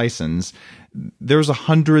their license. There was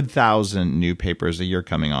 100,000 new papers a year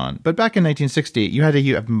coming on. But back in 1960, you have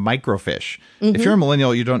microfiche. Mm-hmm. If you're a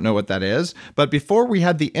millennial, you don't know what that is. But before we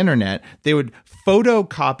had the internet, they would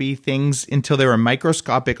photocopy things until they were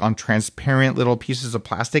microscopic on transparent little pieces of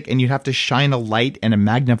plastic, and you'd have to shine a light and a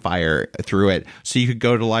magnifier through it so you could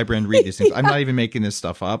go to the library and read these things. I'm not even making this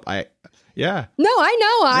stuff up. Yeah. No, I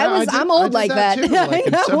know. I'm old like that. Too, like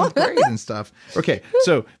in 7th grade and stuff. Okay.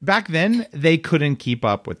 So back then they couldn't keep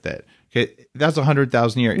up with it. Okay. That's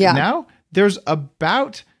 100,000 a year. Yeah. Now there's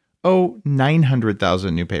about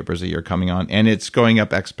 900,000 new papers a year coming on, and it's going up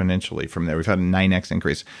exponentially from there. We've had a 9x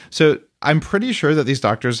increase. So I'm pretty sure that these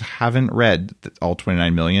doctors haven't read all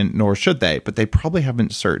 29 million, nor should they, but they probably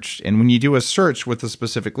haven't searched. And when you do a search with a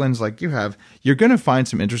specific lens like you have, you're going to find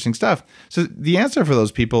some interesting stuff. So the answer for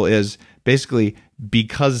those people is basically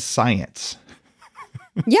because science.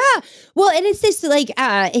 Yeah. Well, and it's this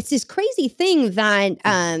it's this crazy thing that,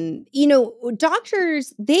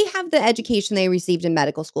 doctors, they have the education they received in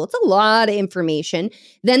medical school. It's a lot of information.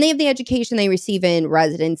 Then they have the education they receive in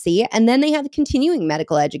residency, and then they have the continuing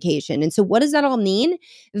medical education. And so what does that all mean?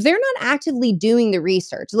 They're not actively doing the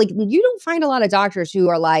research. Like, you don't find a lot of doctors who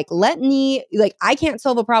are like, I can't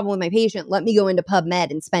solve a problem with my patient. Let me go into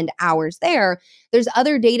PubMed and spend hours there. There's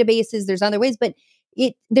other databases, there's other ways, but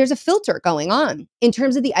there's a filter going on in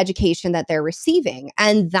terms of the education that they're receiving.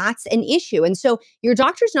 And that's an issue. And so your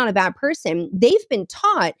doctor's not a bad person. They've been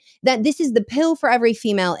taught that this is the pill for every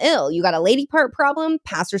female ill. You got a lady part problem,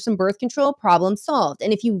 pass her some birth control, problem solved.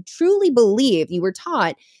 And if you truly believe you were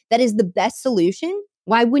taught that is the best solution,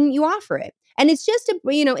 why wouldn't you offer it? And it's just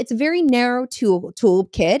it's a very narrow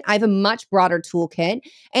toolkit. I have a much broader toolkit.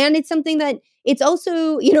 And it's something that it's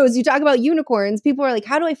also, as you talk about unicorns, people are like,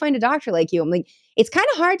 how do I find a doctor like you? I'm like, it's kind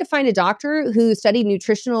of hard to find a doctor who studied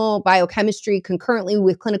nutritional biochemistry concurrently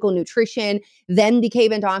with clinical nutrition, then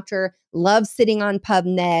became a doctor, loves sitting on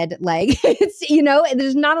PubMed. Like it's,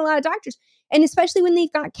 there's not a lot of doctors. And especially when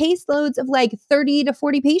they've got caseloads of like 30 to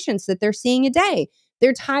 40 patients that they're seeing a day.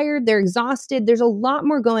 They're tired, they're exhausted. There's a lot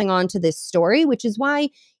more going on to this story, which is why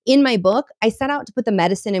in my book, I set out to put the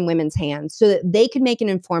medicine in women's hands so that they can make an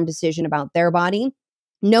informed decision about their body,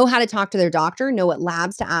 know how to talk to their doctor, know what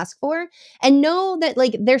labs to ask for, and know that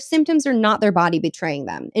like their symptoms are not their body betraying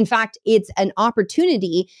them. In fact, it's an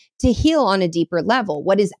opportunity to heal on a deeper level.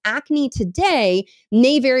 What is acne today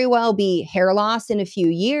may very well be hair loss in a few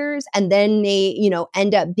years, and then may,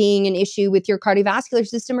 end up being an issue with your cardiovascular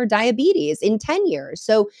system or diabetes in 10 years.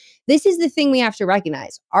 So this is the thing we have to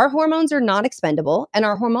recognize. Our hormones are not expendable, and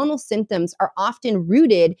our hormonal symptoms are often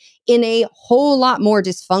rooted in a whole lot more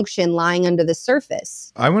dysfunction lying under the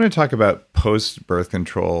surface. I want to talk about post-birth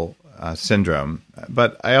control syndrome,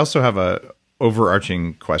 but I also have a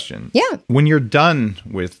overarching question. Yeah. When you're done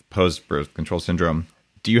with post-birth control syndrome,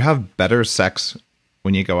 do you have better sex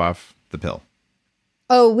when you go off the pill?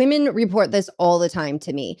 Oh, women report this all the time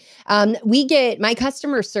to me. My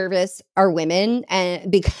customer service are women,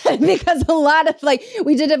 and because a lot of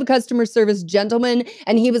we did have a customer service gentleman,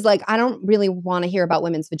 and he was like, I don't really want to hear about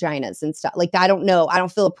women's vaginas and stuff. Like, I don't know. I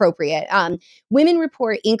don't feel appropriate. Women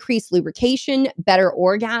report increased lubrication, better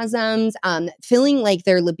orgasms, feeling like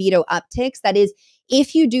their libido upticks. That is,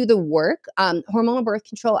 if you do the work, hormonal birth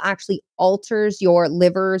control actually alters your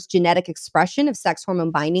liver's genetic expression of sex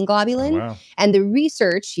hormone binding globulin. Oh, wow. And the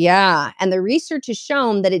research has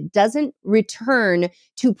shown that it doesn't return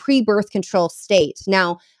to pre-birth control state.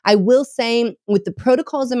 Now, I will say with the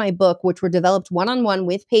protocols in my book, which were developed one-on-one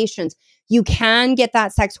with patients, you can get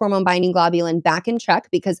that sex hormone binding globulin back in check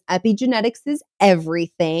because epigenetics is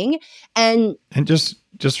everything. And just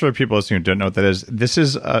for people listening who don't know what that is, this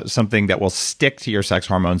is something that will stick to your sex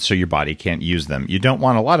hormones so your body can't use them. You don't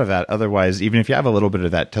want a lot of that. Otherwise, even if you have a little bit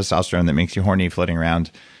of that testosterone that makes you horny floating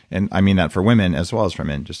around, and I mean that for women as well as for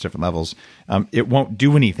men, just different levels, it won't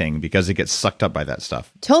do anything because it gets sucked up by that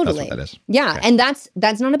stuff. Totally. That's what that is. Yeah. Okay. And that's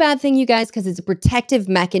not a bad thing, you guys, because it's a protective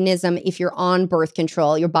mechanism. If you're on birth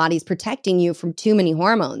control, your body's protecting you from too many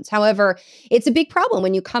hormones. However, it's a big problem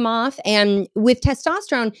when you come off. And with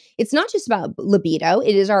testosterone, it's not just about libido.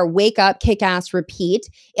 It is our wake up, kick ass, repeat.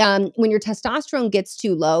 When your testosterone gets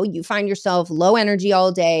too low, you find yourself low energy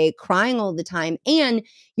all day, crying all the time, and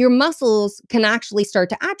your muscles can actually start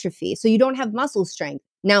to atrophy. So you don't have muscle strength.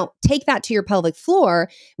 Now, take that to your pelvic floor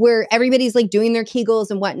where everybody's like doing their Kegels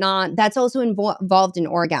and whatnot. That's also involved in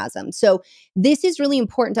orgasm. So this is really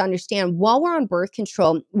important to understand. While we're on birth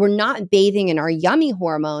control, we're not bathing in our yummy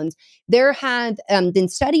hormones. There have been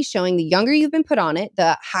studies showing the younger you've been put on it,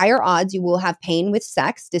 the higher odds you will have pain with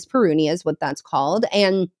sex. Dyspareunia is what that's called.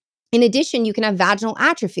 And in addition, you can have vaginal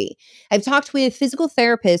atrophy. I've talked with physical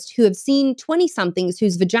therapists who have seen 20-somethings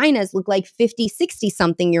whose vaginas look like 50,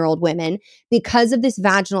 60-something-year-old women because of this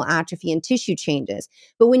vaginal atrophy and tissue changes.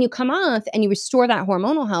 But when you come off and you restore that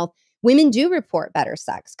hormonal health, women do report better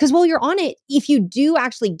sex. Because while you're on it, if you do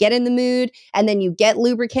actually get in the mood and then you get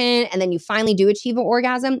lubricant and then you finally do achieve an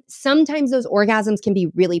orgasm, sometimes those orgasms can be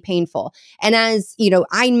really painful. And as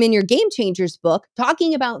I'm in your Game Changers book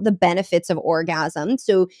talking about the benefits of orgasm.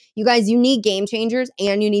 So you guys, you need Game Changers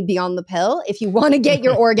and you need Beyond the Pill if you want to get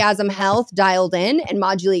your orgasm health dialed in and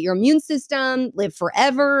modulate your immune system, live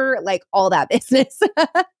forever, like all that business. All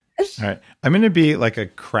right. I'm going to be like a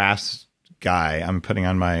crass guy. I'm putting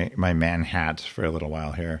on my man hat for a little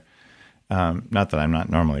while here. Not that I'm not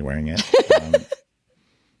normally wearing it.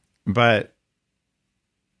 But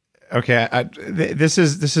okay, this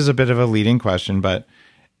is a bit of a leading question, but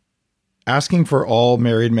asking for all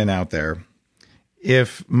married men out there,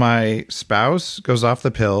 if my spouse goes off the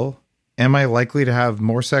pill, am I likely to have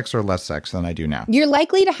more sex or less sex than I do now? You're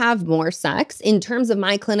likely to have more sex in terms of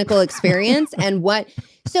my clinical experience and what.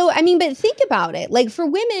 So, but think about it. Like for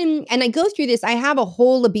women, and I go through this, I have a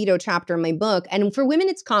whole libido chapter in my book. And for women,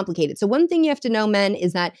 it's complicated. So one thing you have to know, men,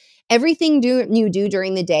 is that everything you do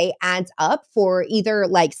during the day adds up for either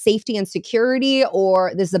like safety and security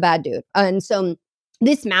or this is a bad dude. And so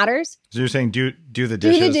this matters. So you're saying do the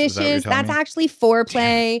dishes? Do the dishes. That's actually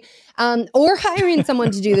foreplay. Or hiring someone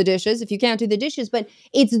to do the dishes if you can't do the dishes. But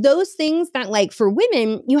it's those things that, like, for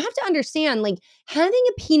women, you have to understand, like, having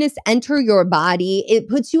a penis enter your body, it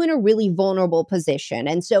puts you in a really vulnerable position.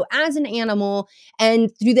 And so as an animal and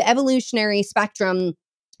through the evolutionary spectrum,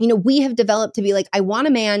 we have developed to be like, I want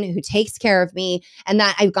a man who takes care of me and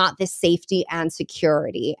that I've got this safety and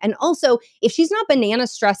security. And also, if she's not banana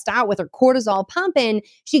stressed out with her cortisol pumping,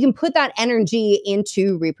 she can put that energy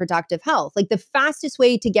into reproductive health. Like the fastest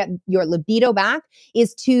way to get your libido back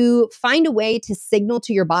is to find a way to signal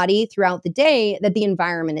to your body throughout the day that the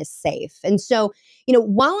environment is safe. And so,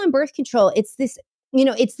 while on birth control, it's this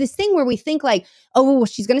thing where we think like, oh, well,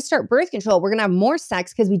 she's going to start birth control. We're going to have more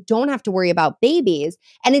sex because we don't have to worry about babies.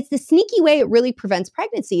 And it's the sneaky way it really prevents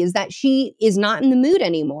pregnancy is that she is not in the mood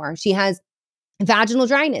anymore. She has vaginal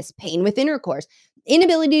dryness, pain with intercourse,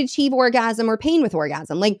 inability to achieve orgasm or pain with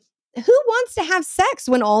orgasm. Like, who wants to have sex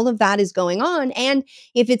when all of that is going on? And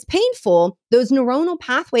if it's painful, those neuronal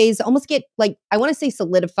pathways almost get like, I want to say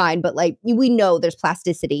solidified, but like we know there's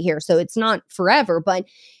plasticity here. So it's not forever, but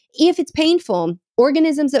if it's painful,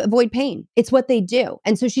 organisms avoid pain. It's what they do.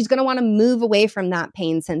 And so she's going to want to move away from that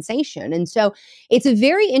pain sensation. And so it's a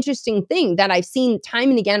very interesting thing that I've seen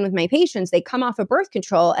time and again with my patients. They come off of birth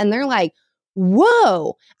control and they're like,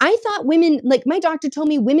 whoa, I thought women, like my doctor told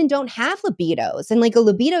me women don't have libidos and like a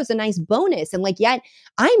libido is a nice bonus. And like, yet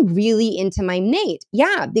I'm really into my mate.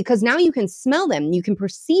 Yeah, because now you can smell them, you can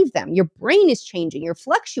perceive them, your brain is changing, you're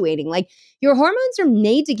fluctuating. Like your hormones are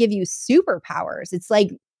made to give you superpowers. It's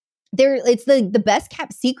like, it's the best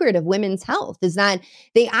kept secret of women's health is that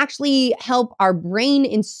they actually help our brain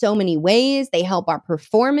in so many ways. They help our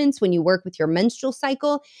performance when you work with your menstrual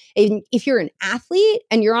cycle. And if you're an athlete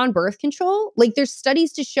and you're on birth control, like there's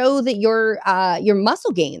studies to show that your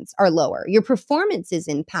muscle gains are lower, your performance is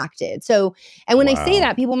impacted. So, and when I say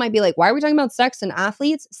that, people might be like, why are we talking about sex and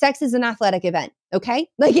athletes? Sex is an athletic event. Okay.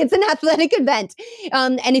 Like it's an athletic event.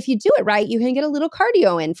 And if you do it right, you can get a little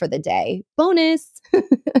cardio in for the day. Bonus.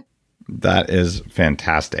 That is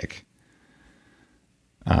fantastic.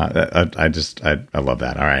 I love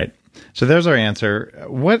that. All right. So there's our answer.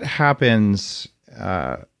 What happens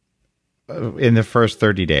in the first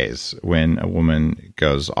 30 days when a woman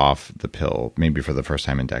goes off the pill, maybe for the first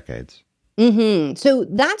time in decades? So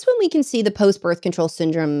that's when we can see the post-birth control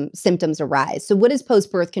syndrome symptoms arise. So what is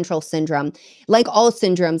post-birth control syndrome? Like all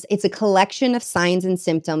syndromes, it's a collection of signs and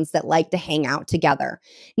symptoms that like to hang out together.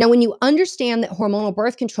 Now, when you understand that hormonal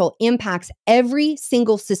birth control impacts every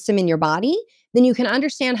single system in your body, then you can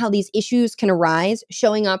understand how these issues can arise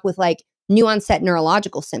showing up with like new onset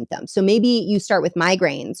neurological symptoms. So maybe you start with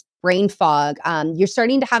migraines, brain fog, you're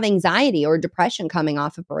starting to have anxiety or depression coming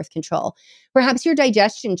off of birth control. Perhaps your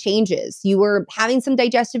digestion changes. You were having some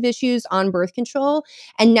digestive issues on birth control,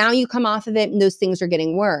 and now you come off of it and those things are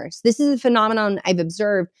getting worse. This is a phenomenon I've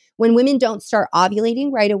observed when women don't start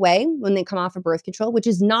ovulating right away when they come off of birth control, which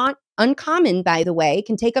is not uncommon, by the way. It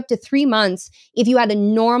can take up to 3 months if you had a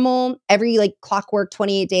normal, every like clockwork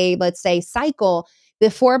 28-day, let's say, cycle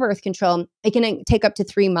before birth control. It can take up to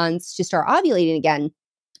 3 months to start ovulating again.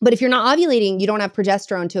 But if you're not ovulating, you don't have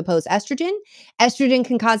progesterone to oppose estrogen. Estrogen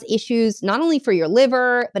can cause issues not only for your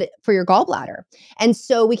liver, but for your gallbladder. And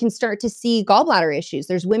so we can start to see gallbladder issues.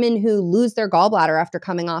 There's women who lose their gallbladder after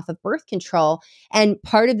coming off of birth control. And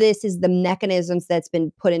part of this is the mechanisms that's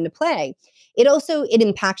been put into play. It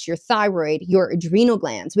impacts your thyroid, your adrenal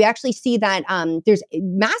glands. We actually see that there's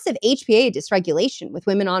massive HPA dysregulation with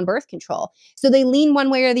women on birth control. So they lean one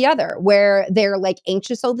way or the other, where they're like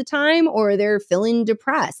anxious all the time or they're feeling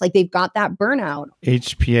depressed, like they've got that burnout.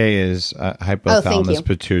 HPA is hypothalamus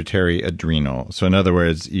pituitary adrenal. So in other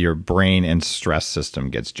words, your brain and stress system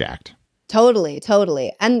gets jacked. Totally.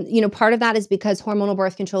 And, part of that is because hormonal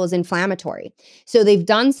birth control is inflammatory. So they've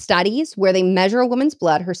done studies where they measure a woman's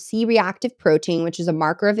blood, her C-reactive protein, which is a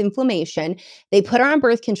marker of inflammation. They put her on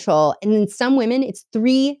birth control. And in some women, it's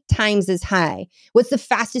 3 times as high. What's the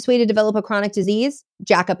fastest way to develop a chronic disease?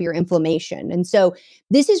 Jack up your inflammation. And so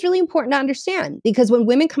this is really important to understand because when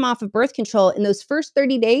women come off of birth control in those first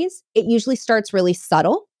 30 days, it usually starts really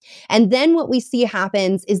subtle. And then what we see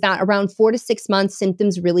happens is that around 4 to 6 months,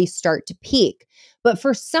 symptoms really start to peak. But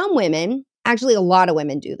for some women, actually a lot of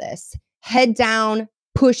women do this, head down,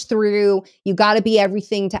 push through. You got to be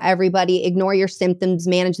everything to everybody, ignore your symptoms,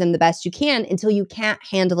 manage them the best you can until you can't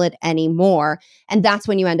handle it anymore. And that's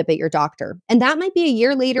when you end up at your doctor. And that might be a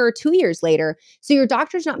year later or 2 years later. So your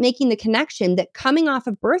doctor's not making the connection that coming off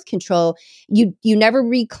of birth control, you never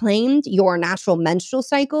reclaimed your natural menstrual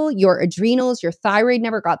cycle, your adrenals, your thyroid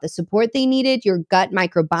never got the support they needed, your gut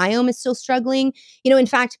microbiome is still struggling. In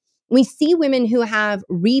fact, we see women who have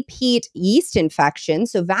repeat yeast infections,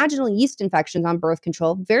 so vaginal yeast infections on birth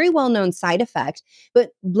control, very well-known side effect,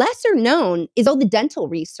 but lesser known is all the dental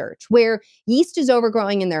research where yeast is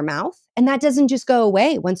overgrowing in their mouth, and that doesn't just go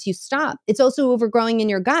away once you stop. It's also overgrowing in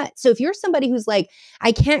your gut. So if you're somebody who's like,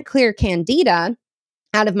 I can't clear candida,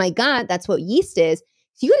 out of my gut. That's what yeast is.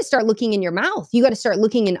 So you got to start looking in your mouth. You got to start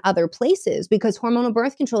looking in other places because hormonal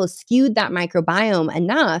birth control has skewed that microbiome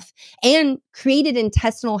enough and created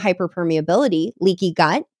intestinal hyperpermeability, leaky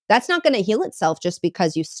gut. That's not going to heal itself just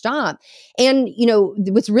because you stop. And,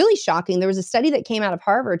 what's really shocking, there was a study that came out of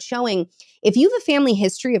Harvard showing if you have a family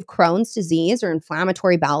history of Crohn's disease or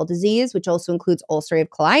inflammatory bowel disease, which also includes ulcerative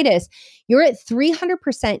colitis, you're at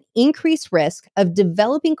 300% increased risk of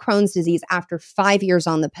developing Crohn's disease after 5 years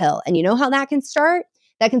on the pill. And you know how that can start?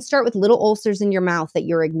 That can start with little ulcers in your mouth that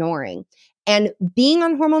you're ignoring. And being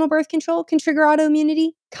on hormonal birth control can trigger autoimmunity.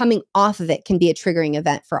 Coming off of it can be a triggering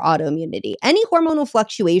event for autoimmunity. Any hormonal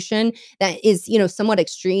fluctuation that is, somewhat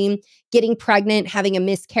extreme, getting pregnant, having a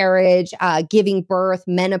miscarriage, giving birth,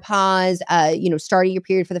 menopause, starting your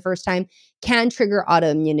period for the first time can trigger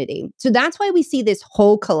autoimmunity. So that's why we see this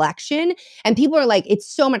whole collection. And people are like, it's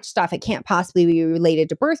so much stuff. It can't possibly be related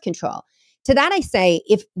to birth control. To that, I say,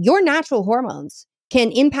 if your natural hormones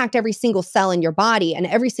can impact every single cell in your body and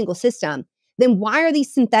every single system, then why are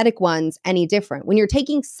these synthetic ones any different? When you're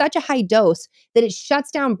taking such a high dose that it shuts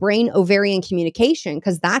down brain-ovarian communication,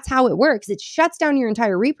 because that's how it works, it shuts down your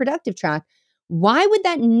entire reproductive tract, why would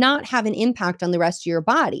that not have an impact on the rest of your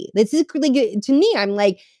body? This is really good. To me, I'm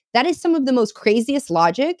like, that is some of the most craziest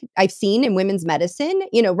logic I've seen in women's medicine,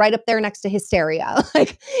 right up there next to hysteria.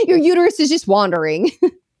 Like your uterus is just wandering.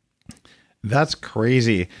 That's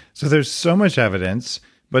crazy. So there's so much evidence,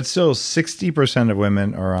 but still 60% of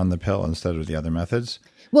women are on the pill instead of the other methods.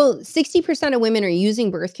 Well, 60% of women are using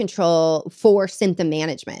birth control for symptom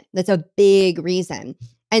management. That's a big reason.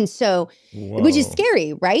 And so, which is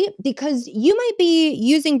scary, right? Because you might be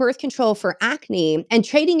using birth control for acne and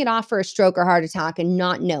trading it off for a stroke or heart attack and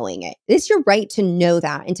not knowing it. It's your right to know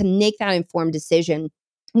that and to make that informed decision.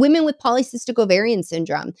 Women with polycystic ovarian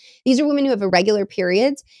syndrome. These are women who have irregular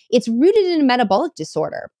periods. It's rooted in a metabolic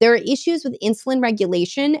disorder. There are issues with insulin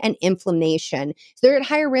regulation and inflammation. So they're at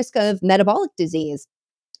higher risk of metabolic disease.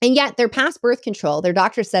 And yet they're past birth control. Their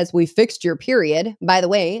doctor says, we fixed your period. By the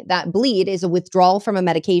way, that bleed is a withdrawal from a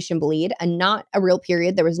medication bleed and not a real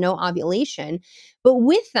period. There was no ovulation. But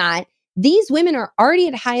with that, these women are already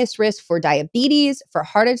at highest risk for diabetes, for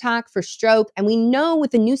heart attack, for stroke. And we know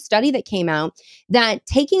with a new study that came out that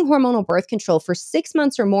taking hormonal birth control for 6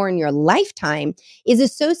 months or more in your lifetime is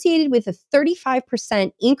associated with a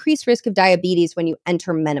 35% increased risk of diabetes when you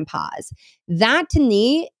enter menopause. That to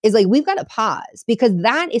me is like, we've got to pause because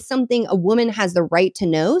that is something a woman has the right to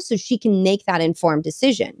know so she can make that informed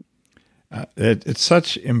decision. It's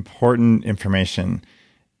such important information.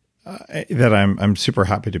 That I'm super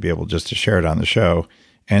happy to be able just to share it on the show.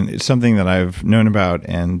 And it's something that I've known about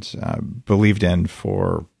and believed in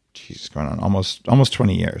for, going on almost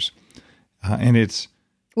 20 years. And it's...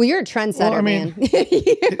 Well, you're a trendsetter, man.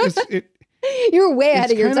 You're way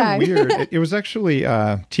ahead of your time. Weird. It was actually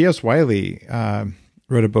T.S. Wiley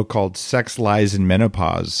wrote a book called Sex, Lies, and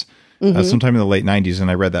Menopause sometime in the late 90s.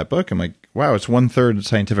 And I read that book. I'm like, wow, it's 1/3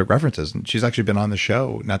 scientific references. And she's actually been on the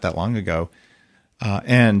show not that long ago.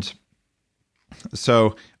 And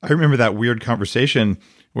so I remember that weird conversation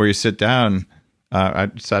where you sit down.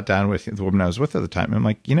 I sat down with the woman I was with at the time. And I'm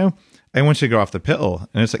like, I want you to go off the pill.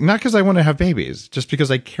 And it's like, not because I want to have babies, just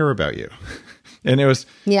because I care about you. And it was,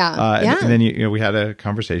 And then, we had a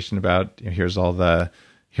conversation about, here's all the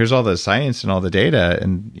science and all the data.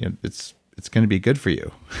 And, it's going to be good for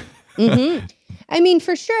you. Mm-hmm. I mean,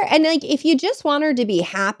 for sure. And like, if you just want her to be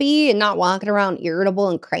happy and not walking around irritable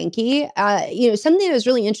and cranky, something that was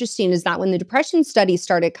really interesting is that when the depression studies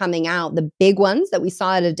started coming out, the big ones that we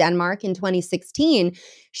saw out of Denmark in 2016,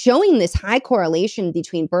 showing this high correlation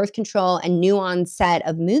between birth control and new onset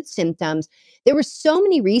of mood symptoms, there were so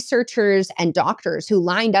many researchers and doctors who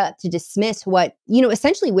lined up to dismiss what,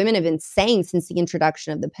 essentially women have been saying since the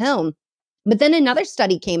introduction of the pill. But then another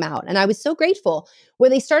study came out, and I was so grateful, where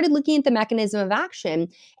they started looking at the mechanism of action.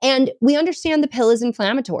 And we understand the pill is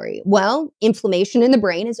inflammatory. Well, inflammation in the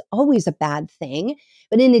brain is always a bad thing.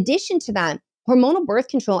 But in addition to that, hormonal birth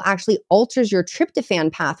control actually alters your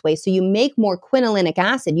tryptophan pathway. So you make more quinolinic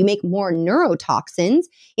acid, you make more neurotoxins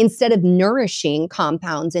instead of nourishing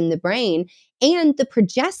compounds in the brain. And the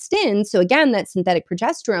progestin, so again, that synthetic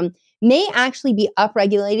progesterone, may actually be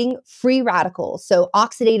upregulating free radicals, so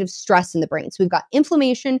oxidative stress in the brain. So we've got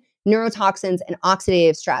inflammation, neurotoxins, and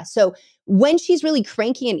oxidative stress. So when she's really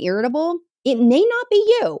cranky and irritable, it may not be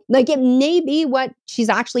you. Like it may be what she's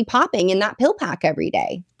actually popping in that pill pack every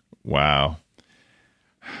day. Wow.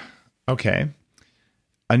 Okay.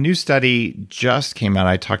 A new study just came out.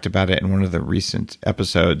 I talked about it in one of the recent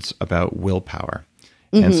episodes about willpower.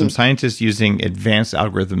 And some scientists using advanced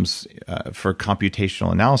algorithms for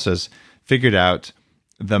computational analysis figured out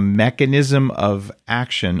the mechanism of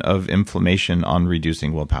action of inflammation on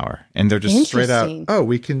reducing willpower. And they're just straight out, oh,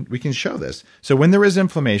 we can show this. So when there is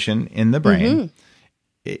inflammation in the brain,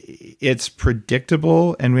 it's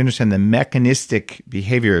predictable, and we understand the mechanistic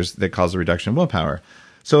behaviors that cause a reduction in willpower.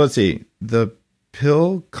 So let's see. The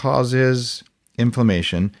pill causes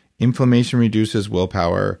inflammation. Inflammation reduces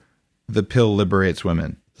willpower. The pill liberates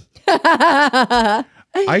women.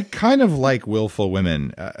 I kind of like willful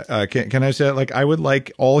women. Can I say it? Like, I would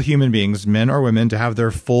like all human beings, men or women, to have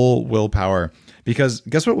their full willpower, because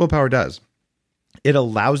guess what willpower does? It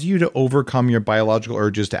allows you to overcome your biological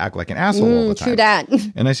urges to act like an asshole all the time. True that.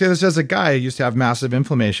 And I say this as a guy who used to have massive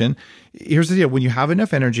inflammation. Here's the deal. When you have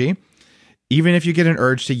enough energy, even if you get an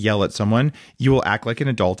urge to yell at someone, you will act like an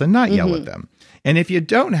adult and not yell at them. And if you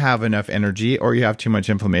don't have enough energy or you have too much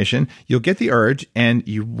inflammation, you'll get the urge and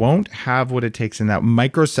you won't have what it takes in that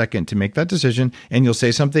microsecond to make that decision. And you'll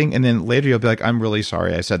say something, and then later you'll be like, I'm really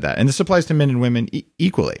sorry I said that. And this applies to men and women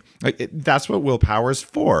equally. That's what willpower is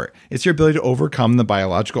for. It's your ability to overcome the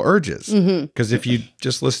biological urges. Because if you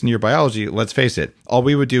just listen to your biology, let's face it, all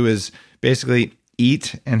we would do is basically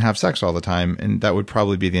eat and have sex all the time, and that would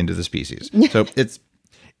probably be the end of the species. So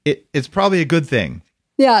it's probably a good thing.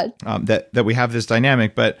 Yeah. That we have this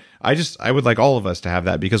dynamic, but I would like all of us to have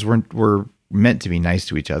that, because we're meant to be nice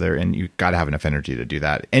to each other, and you got to have enough energy to do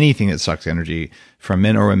that. Anything that sucks energy from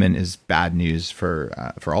men or women is bad news for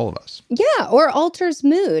all of us. Yeah, or alters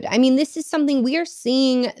mood. I mean, this is something we are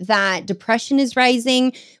seeing, that depression is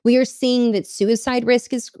rising. We are seeing that suicide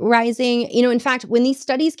risk is rising. You know, in fact, when these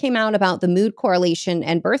studies came out about the mood correlation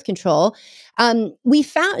and birth control, we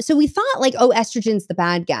thought like, oh, estrogen's the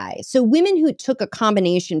bad guy. So women who took a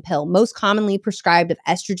combination pill, most commonly prescribed of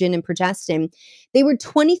estrogen and progestin, they were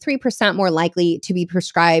 23% more likely to be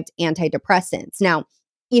prescribed antidepressants. Now,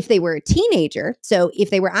 if they were a teenager, so if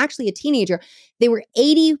they were actually a teenager, they were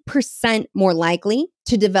 80% more likely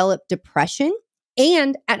to develop depression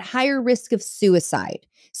and at higher risk of suicide.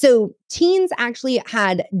 So teens actually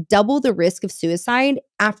had double the risk of suicide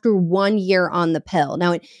after 1 year on the pill.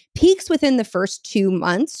 Now, it peaks within the first 2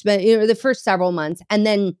 months, but the first several months, and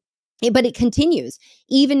then but it continues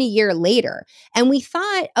even a year later. And we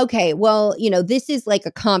thought, okay, well, this is like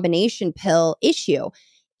a combination pill issue.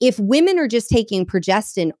 If women are just taking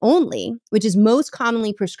progestin only, which is most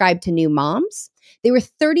commonly prescribed to new moms, they were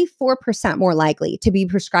 34% more likely to be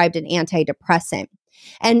prescribed an antidepressant.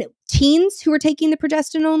 And teens who were taking the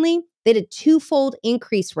progestin only, they had a twofold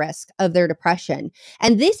increased risk of their depression.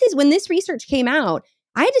 And this is when this research came out,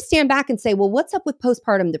 I had to stand back and say, well, what's up with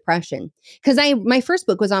postpartum depression? Because my first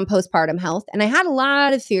book was on postpartum health, and I had a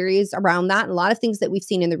lot of theories around that, and a lot of things that we've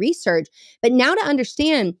seen in the research. But now to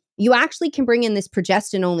understand, you actually can bring in this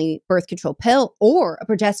progestin-only birth control pill or a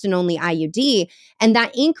progestin-only IUD, and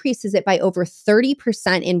that increases it by over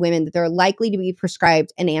 30% in women that they're likely to be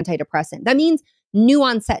prescribed an antidepressant. That means new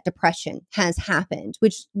onset depression has happened,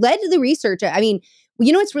 which led to the research. I mean,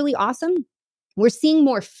 what's really awesome? We're seeing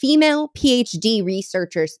more female PhD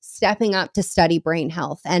researchers stepping up to study brain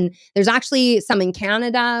health. And there's actually some in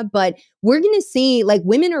Canada, but we're going to see like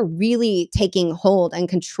women are really taking hold and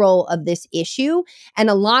control of this issue. And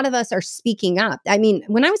a lot of us are speaking up. I mean,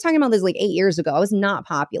 when I was talking about this like 8 years ago, I was not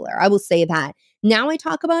popular. I will say that. Now I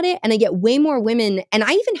talk about it and I get way more women. And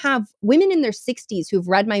I even have women in their 60s who've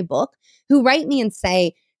read my book who write me and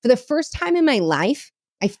say, for the first time in my life,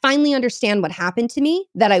 I finally understand what happened to me,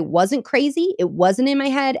 that I wasn't crazy, it wasn't in my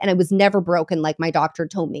head, and I was never broken like my doctor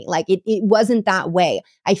told me. Like it wasn't that way.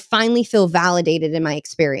 I finally feel validated in my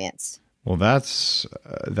experience. Well, that's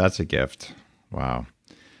a gift. Wow.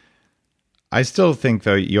 I still think,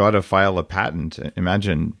 though, you ought to file a patent.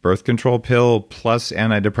 Imagine birth control pill plus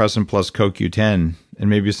antidepressant plus CoQ10 and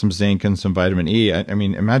maybe some zinc and some vitamin E. I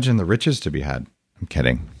mean, imagine the riches to be had. I'm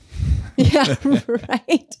kidding. Yeah,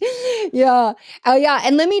 right. Yeah. Oh, yeah.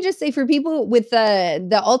 And let me just say, for people with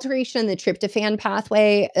the alteration in the tryptophan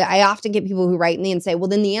pathway, I often get people who write me and say, well,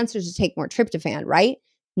 then the answer is to take more tryptophan, right?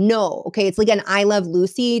 No. Okay. It's like an I Love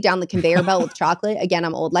Lucy down the conveyor belt with chocolate. Again,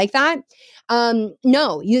 I'm old like that.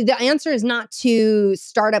 No, the answer is not to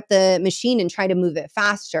start up the machine and try to move it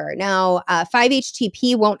faster. Now,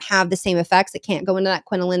 5-HTP won't have the same effects. It can't go into that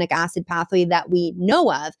quinolinic acid pathway that we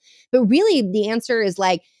know of. But really, the answer is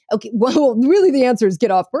like, okay, well, really the answer is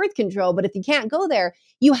get off birth control. But if you can't go there,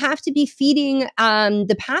 you have to be feeding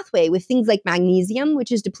the pathway with things like magnesium,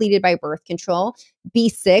 which is depleted by birth control,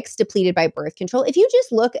 B6 depleted by birth control. If you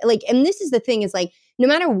just look like, and this is the thing is like, no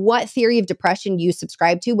matter what theory of depression you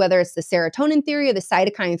subscribe to, whether it's the serotonin theory or the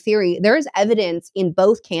cytokine theory, there is evidence in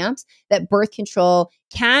both camps that birth control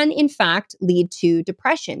can in fact lead to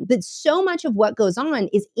depression. But so much of what goes on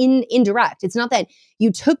is indirect. It's not that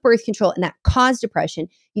you took birth control and that caused depression.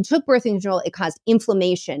 You took birth control, it caused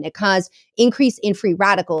inflammation, it caused increase in free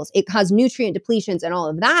radicals, it caused nutrient depletions, and all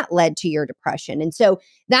of that led to your depression. And so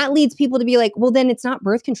that leads people to be like, well, then it's not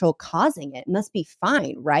birth control causing it. It must be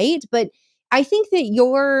fine, right? But I think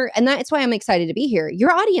that and that's why I'm excited to be here.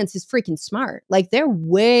 Your audience is freaking smart. Like they're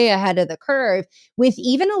way ahead of the curve with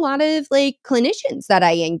even a lot of like clinicians that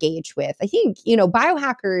I engage with. I think,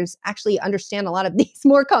 biohackers actually understand a lot of these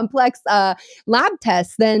more complex lab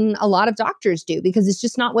tests than a lot of doctors do because it's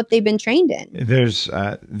just not what they've been trained in.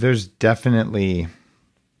 There's definitely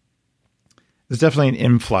an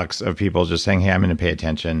influx of people just saying, hey, I'm going to pay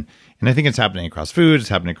attention. And I think it's happening across food. It's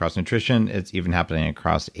happening across nutrition. It's even happening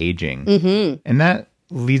across aging. Mm-hmm. And that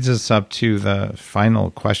leads us up to the final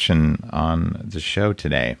question on the show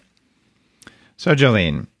today. So,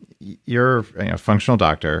 Jolene, you're a functional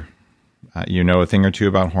doctor. You know a thing or two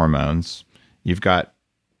about hormones. You've got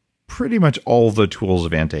pretty much all the tools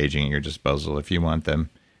of anti-aging at your disposal if you want them.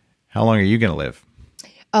 How long are you going to live?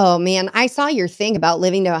 Oh man, I saw your thing about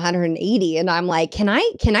living to 180 and I'm like, can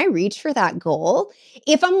I reach for that goal?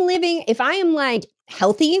 If I am like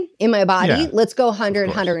healthy in my body, let's go 100,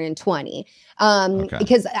 120. Okay.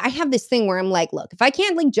 Because I have this thing where I'm like, look, if I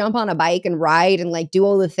can't like jump on a bike and ride and like do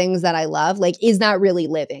all the things that I love, like, is that really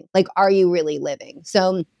living? Like, are you really living?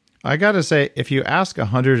 So I got to say, if you ask a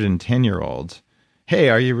 110-year-old, hey,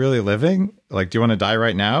 are you really living? Like, do you want to die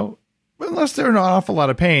right now? Unless they're in an awful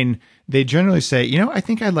lot of pain, they generally say, I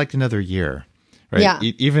think I'd like another year, right? Yeah.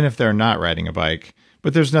 Even if they're not riding a bike,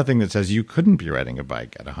 but there's nothing that says you couldn't be riding a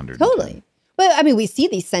bike at 100. Totally. But I mean, we see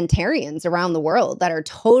these centenarians around the world that are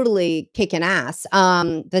totally kicking ass.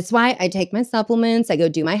 That's why I take my supplements, I go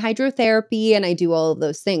do my hydrotherapy, and I do all of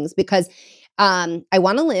those things because I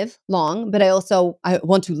want to live long, but I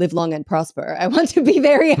want to live long and prosper. I want to be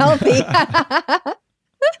very healthy.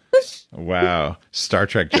 Wow. Star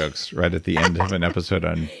Trek jokes right at the end of an episode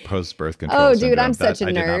on post-birth control. Oh, dude, I'm such a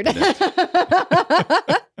nerd.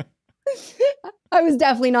 I was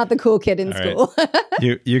definitely not the cool kid in school.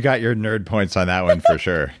 Right. You got your nerd points on that one for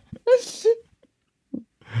sure.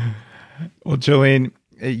 Well, Jolene,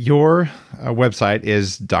 your website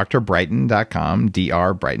is drbrighten.com,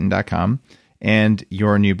 drbrighten.com. And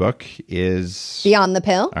your new book is... Beyond the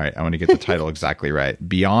Pill. All right, I want to get the title exactly right.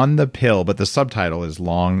 Beyond the Pill, but the subtitle is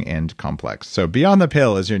long and complex. So Beyond the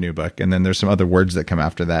Pill is your new book, and then there's some other words that come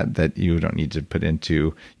after that you don't need to put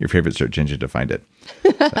into your favorite search engine to find it.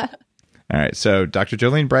 All right, so Dr.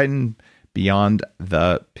 Jolene Brighten, Beyond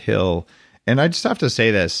the Pill. And I just have to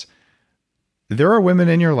say this. There are women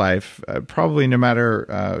in your life, probably no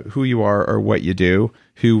matter who you are or what you do,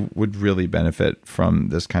 who would really benefit from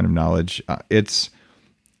this kind of knowledge. It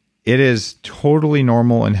is totally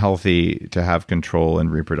normal and healthy to have control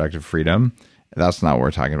and reproductive freedom. That's not what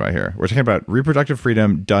we're talking about here. We're talking about reproductive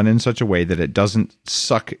freedom done in such a way that it doesn't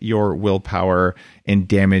suck your willpower and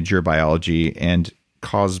damage your biology and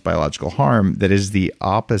cause biological harm. That is the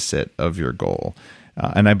opposite of your goal.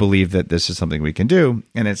 And I believe that this is something we can do,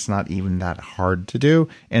 and it's not even that hard to do.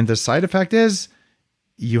 And the side effect is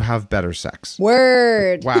you have better sex.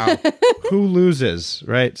 Word. Wow. Who loses,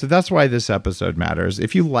 right? So that's why this episode matters.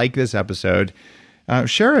 If you like this episode,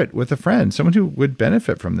 share it with a friend, someone who would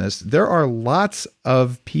benefit from this. There are lots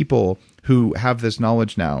of people who have this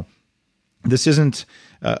knowledge now. This isn't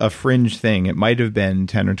a fringe thing. It might have been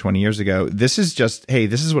 10 or 20 years ago. This is just, hey,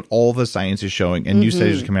 this is what all the science is showing, and new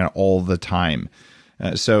studies are coming out all the time.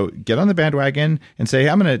 So get on the bandwagon and say,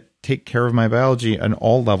 I'm going to take care of my biology on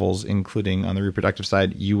all levels, including on the reproductive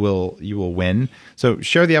side. You will win. So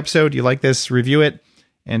share the episode. You like this, review it,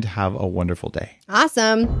 and have a wonderful day.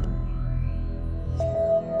 Awesome.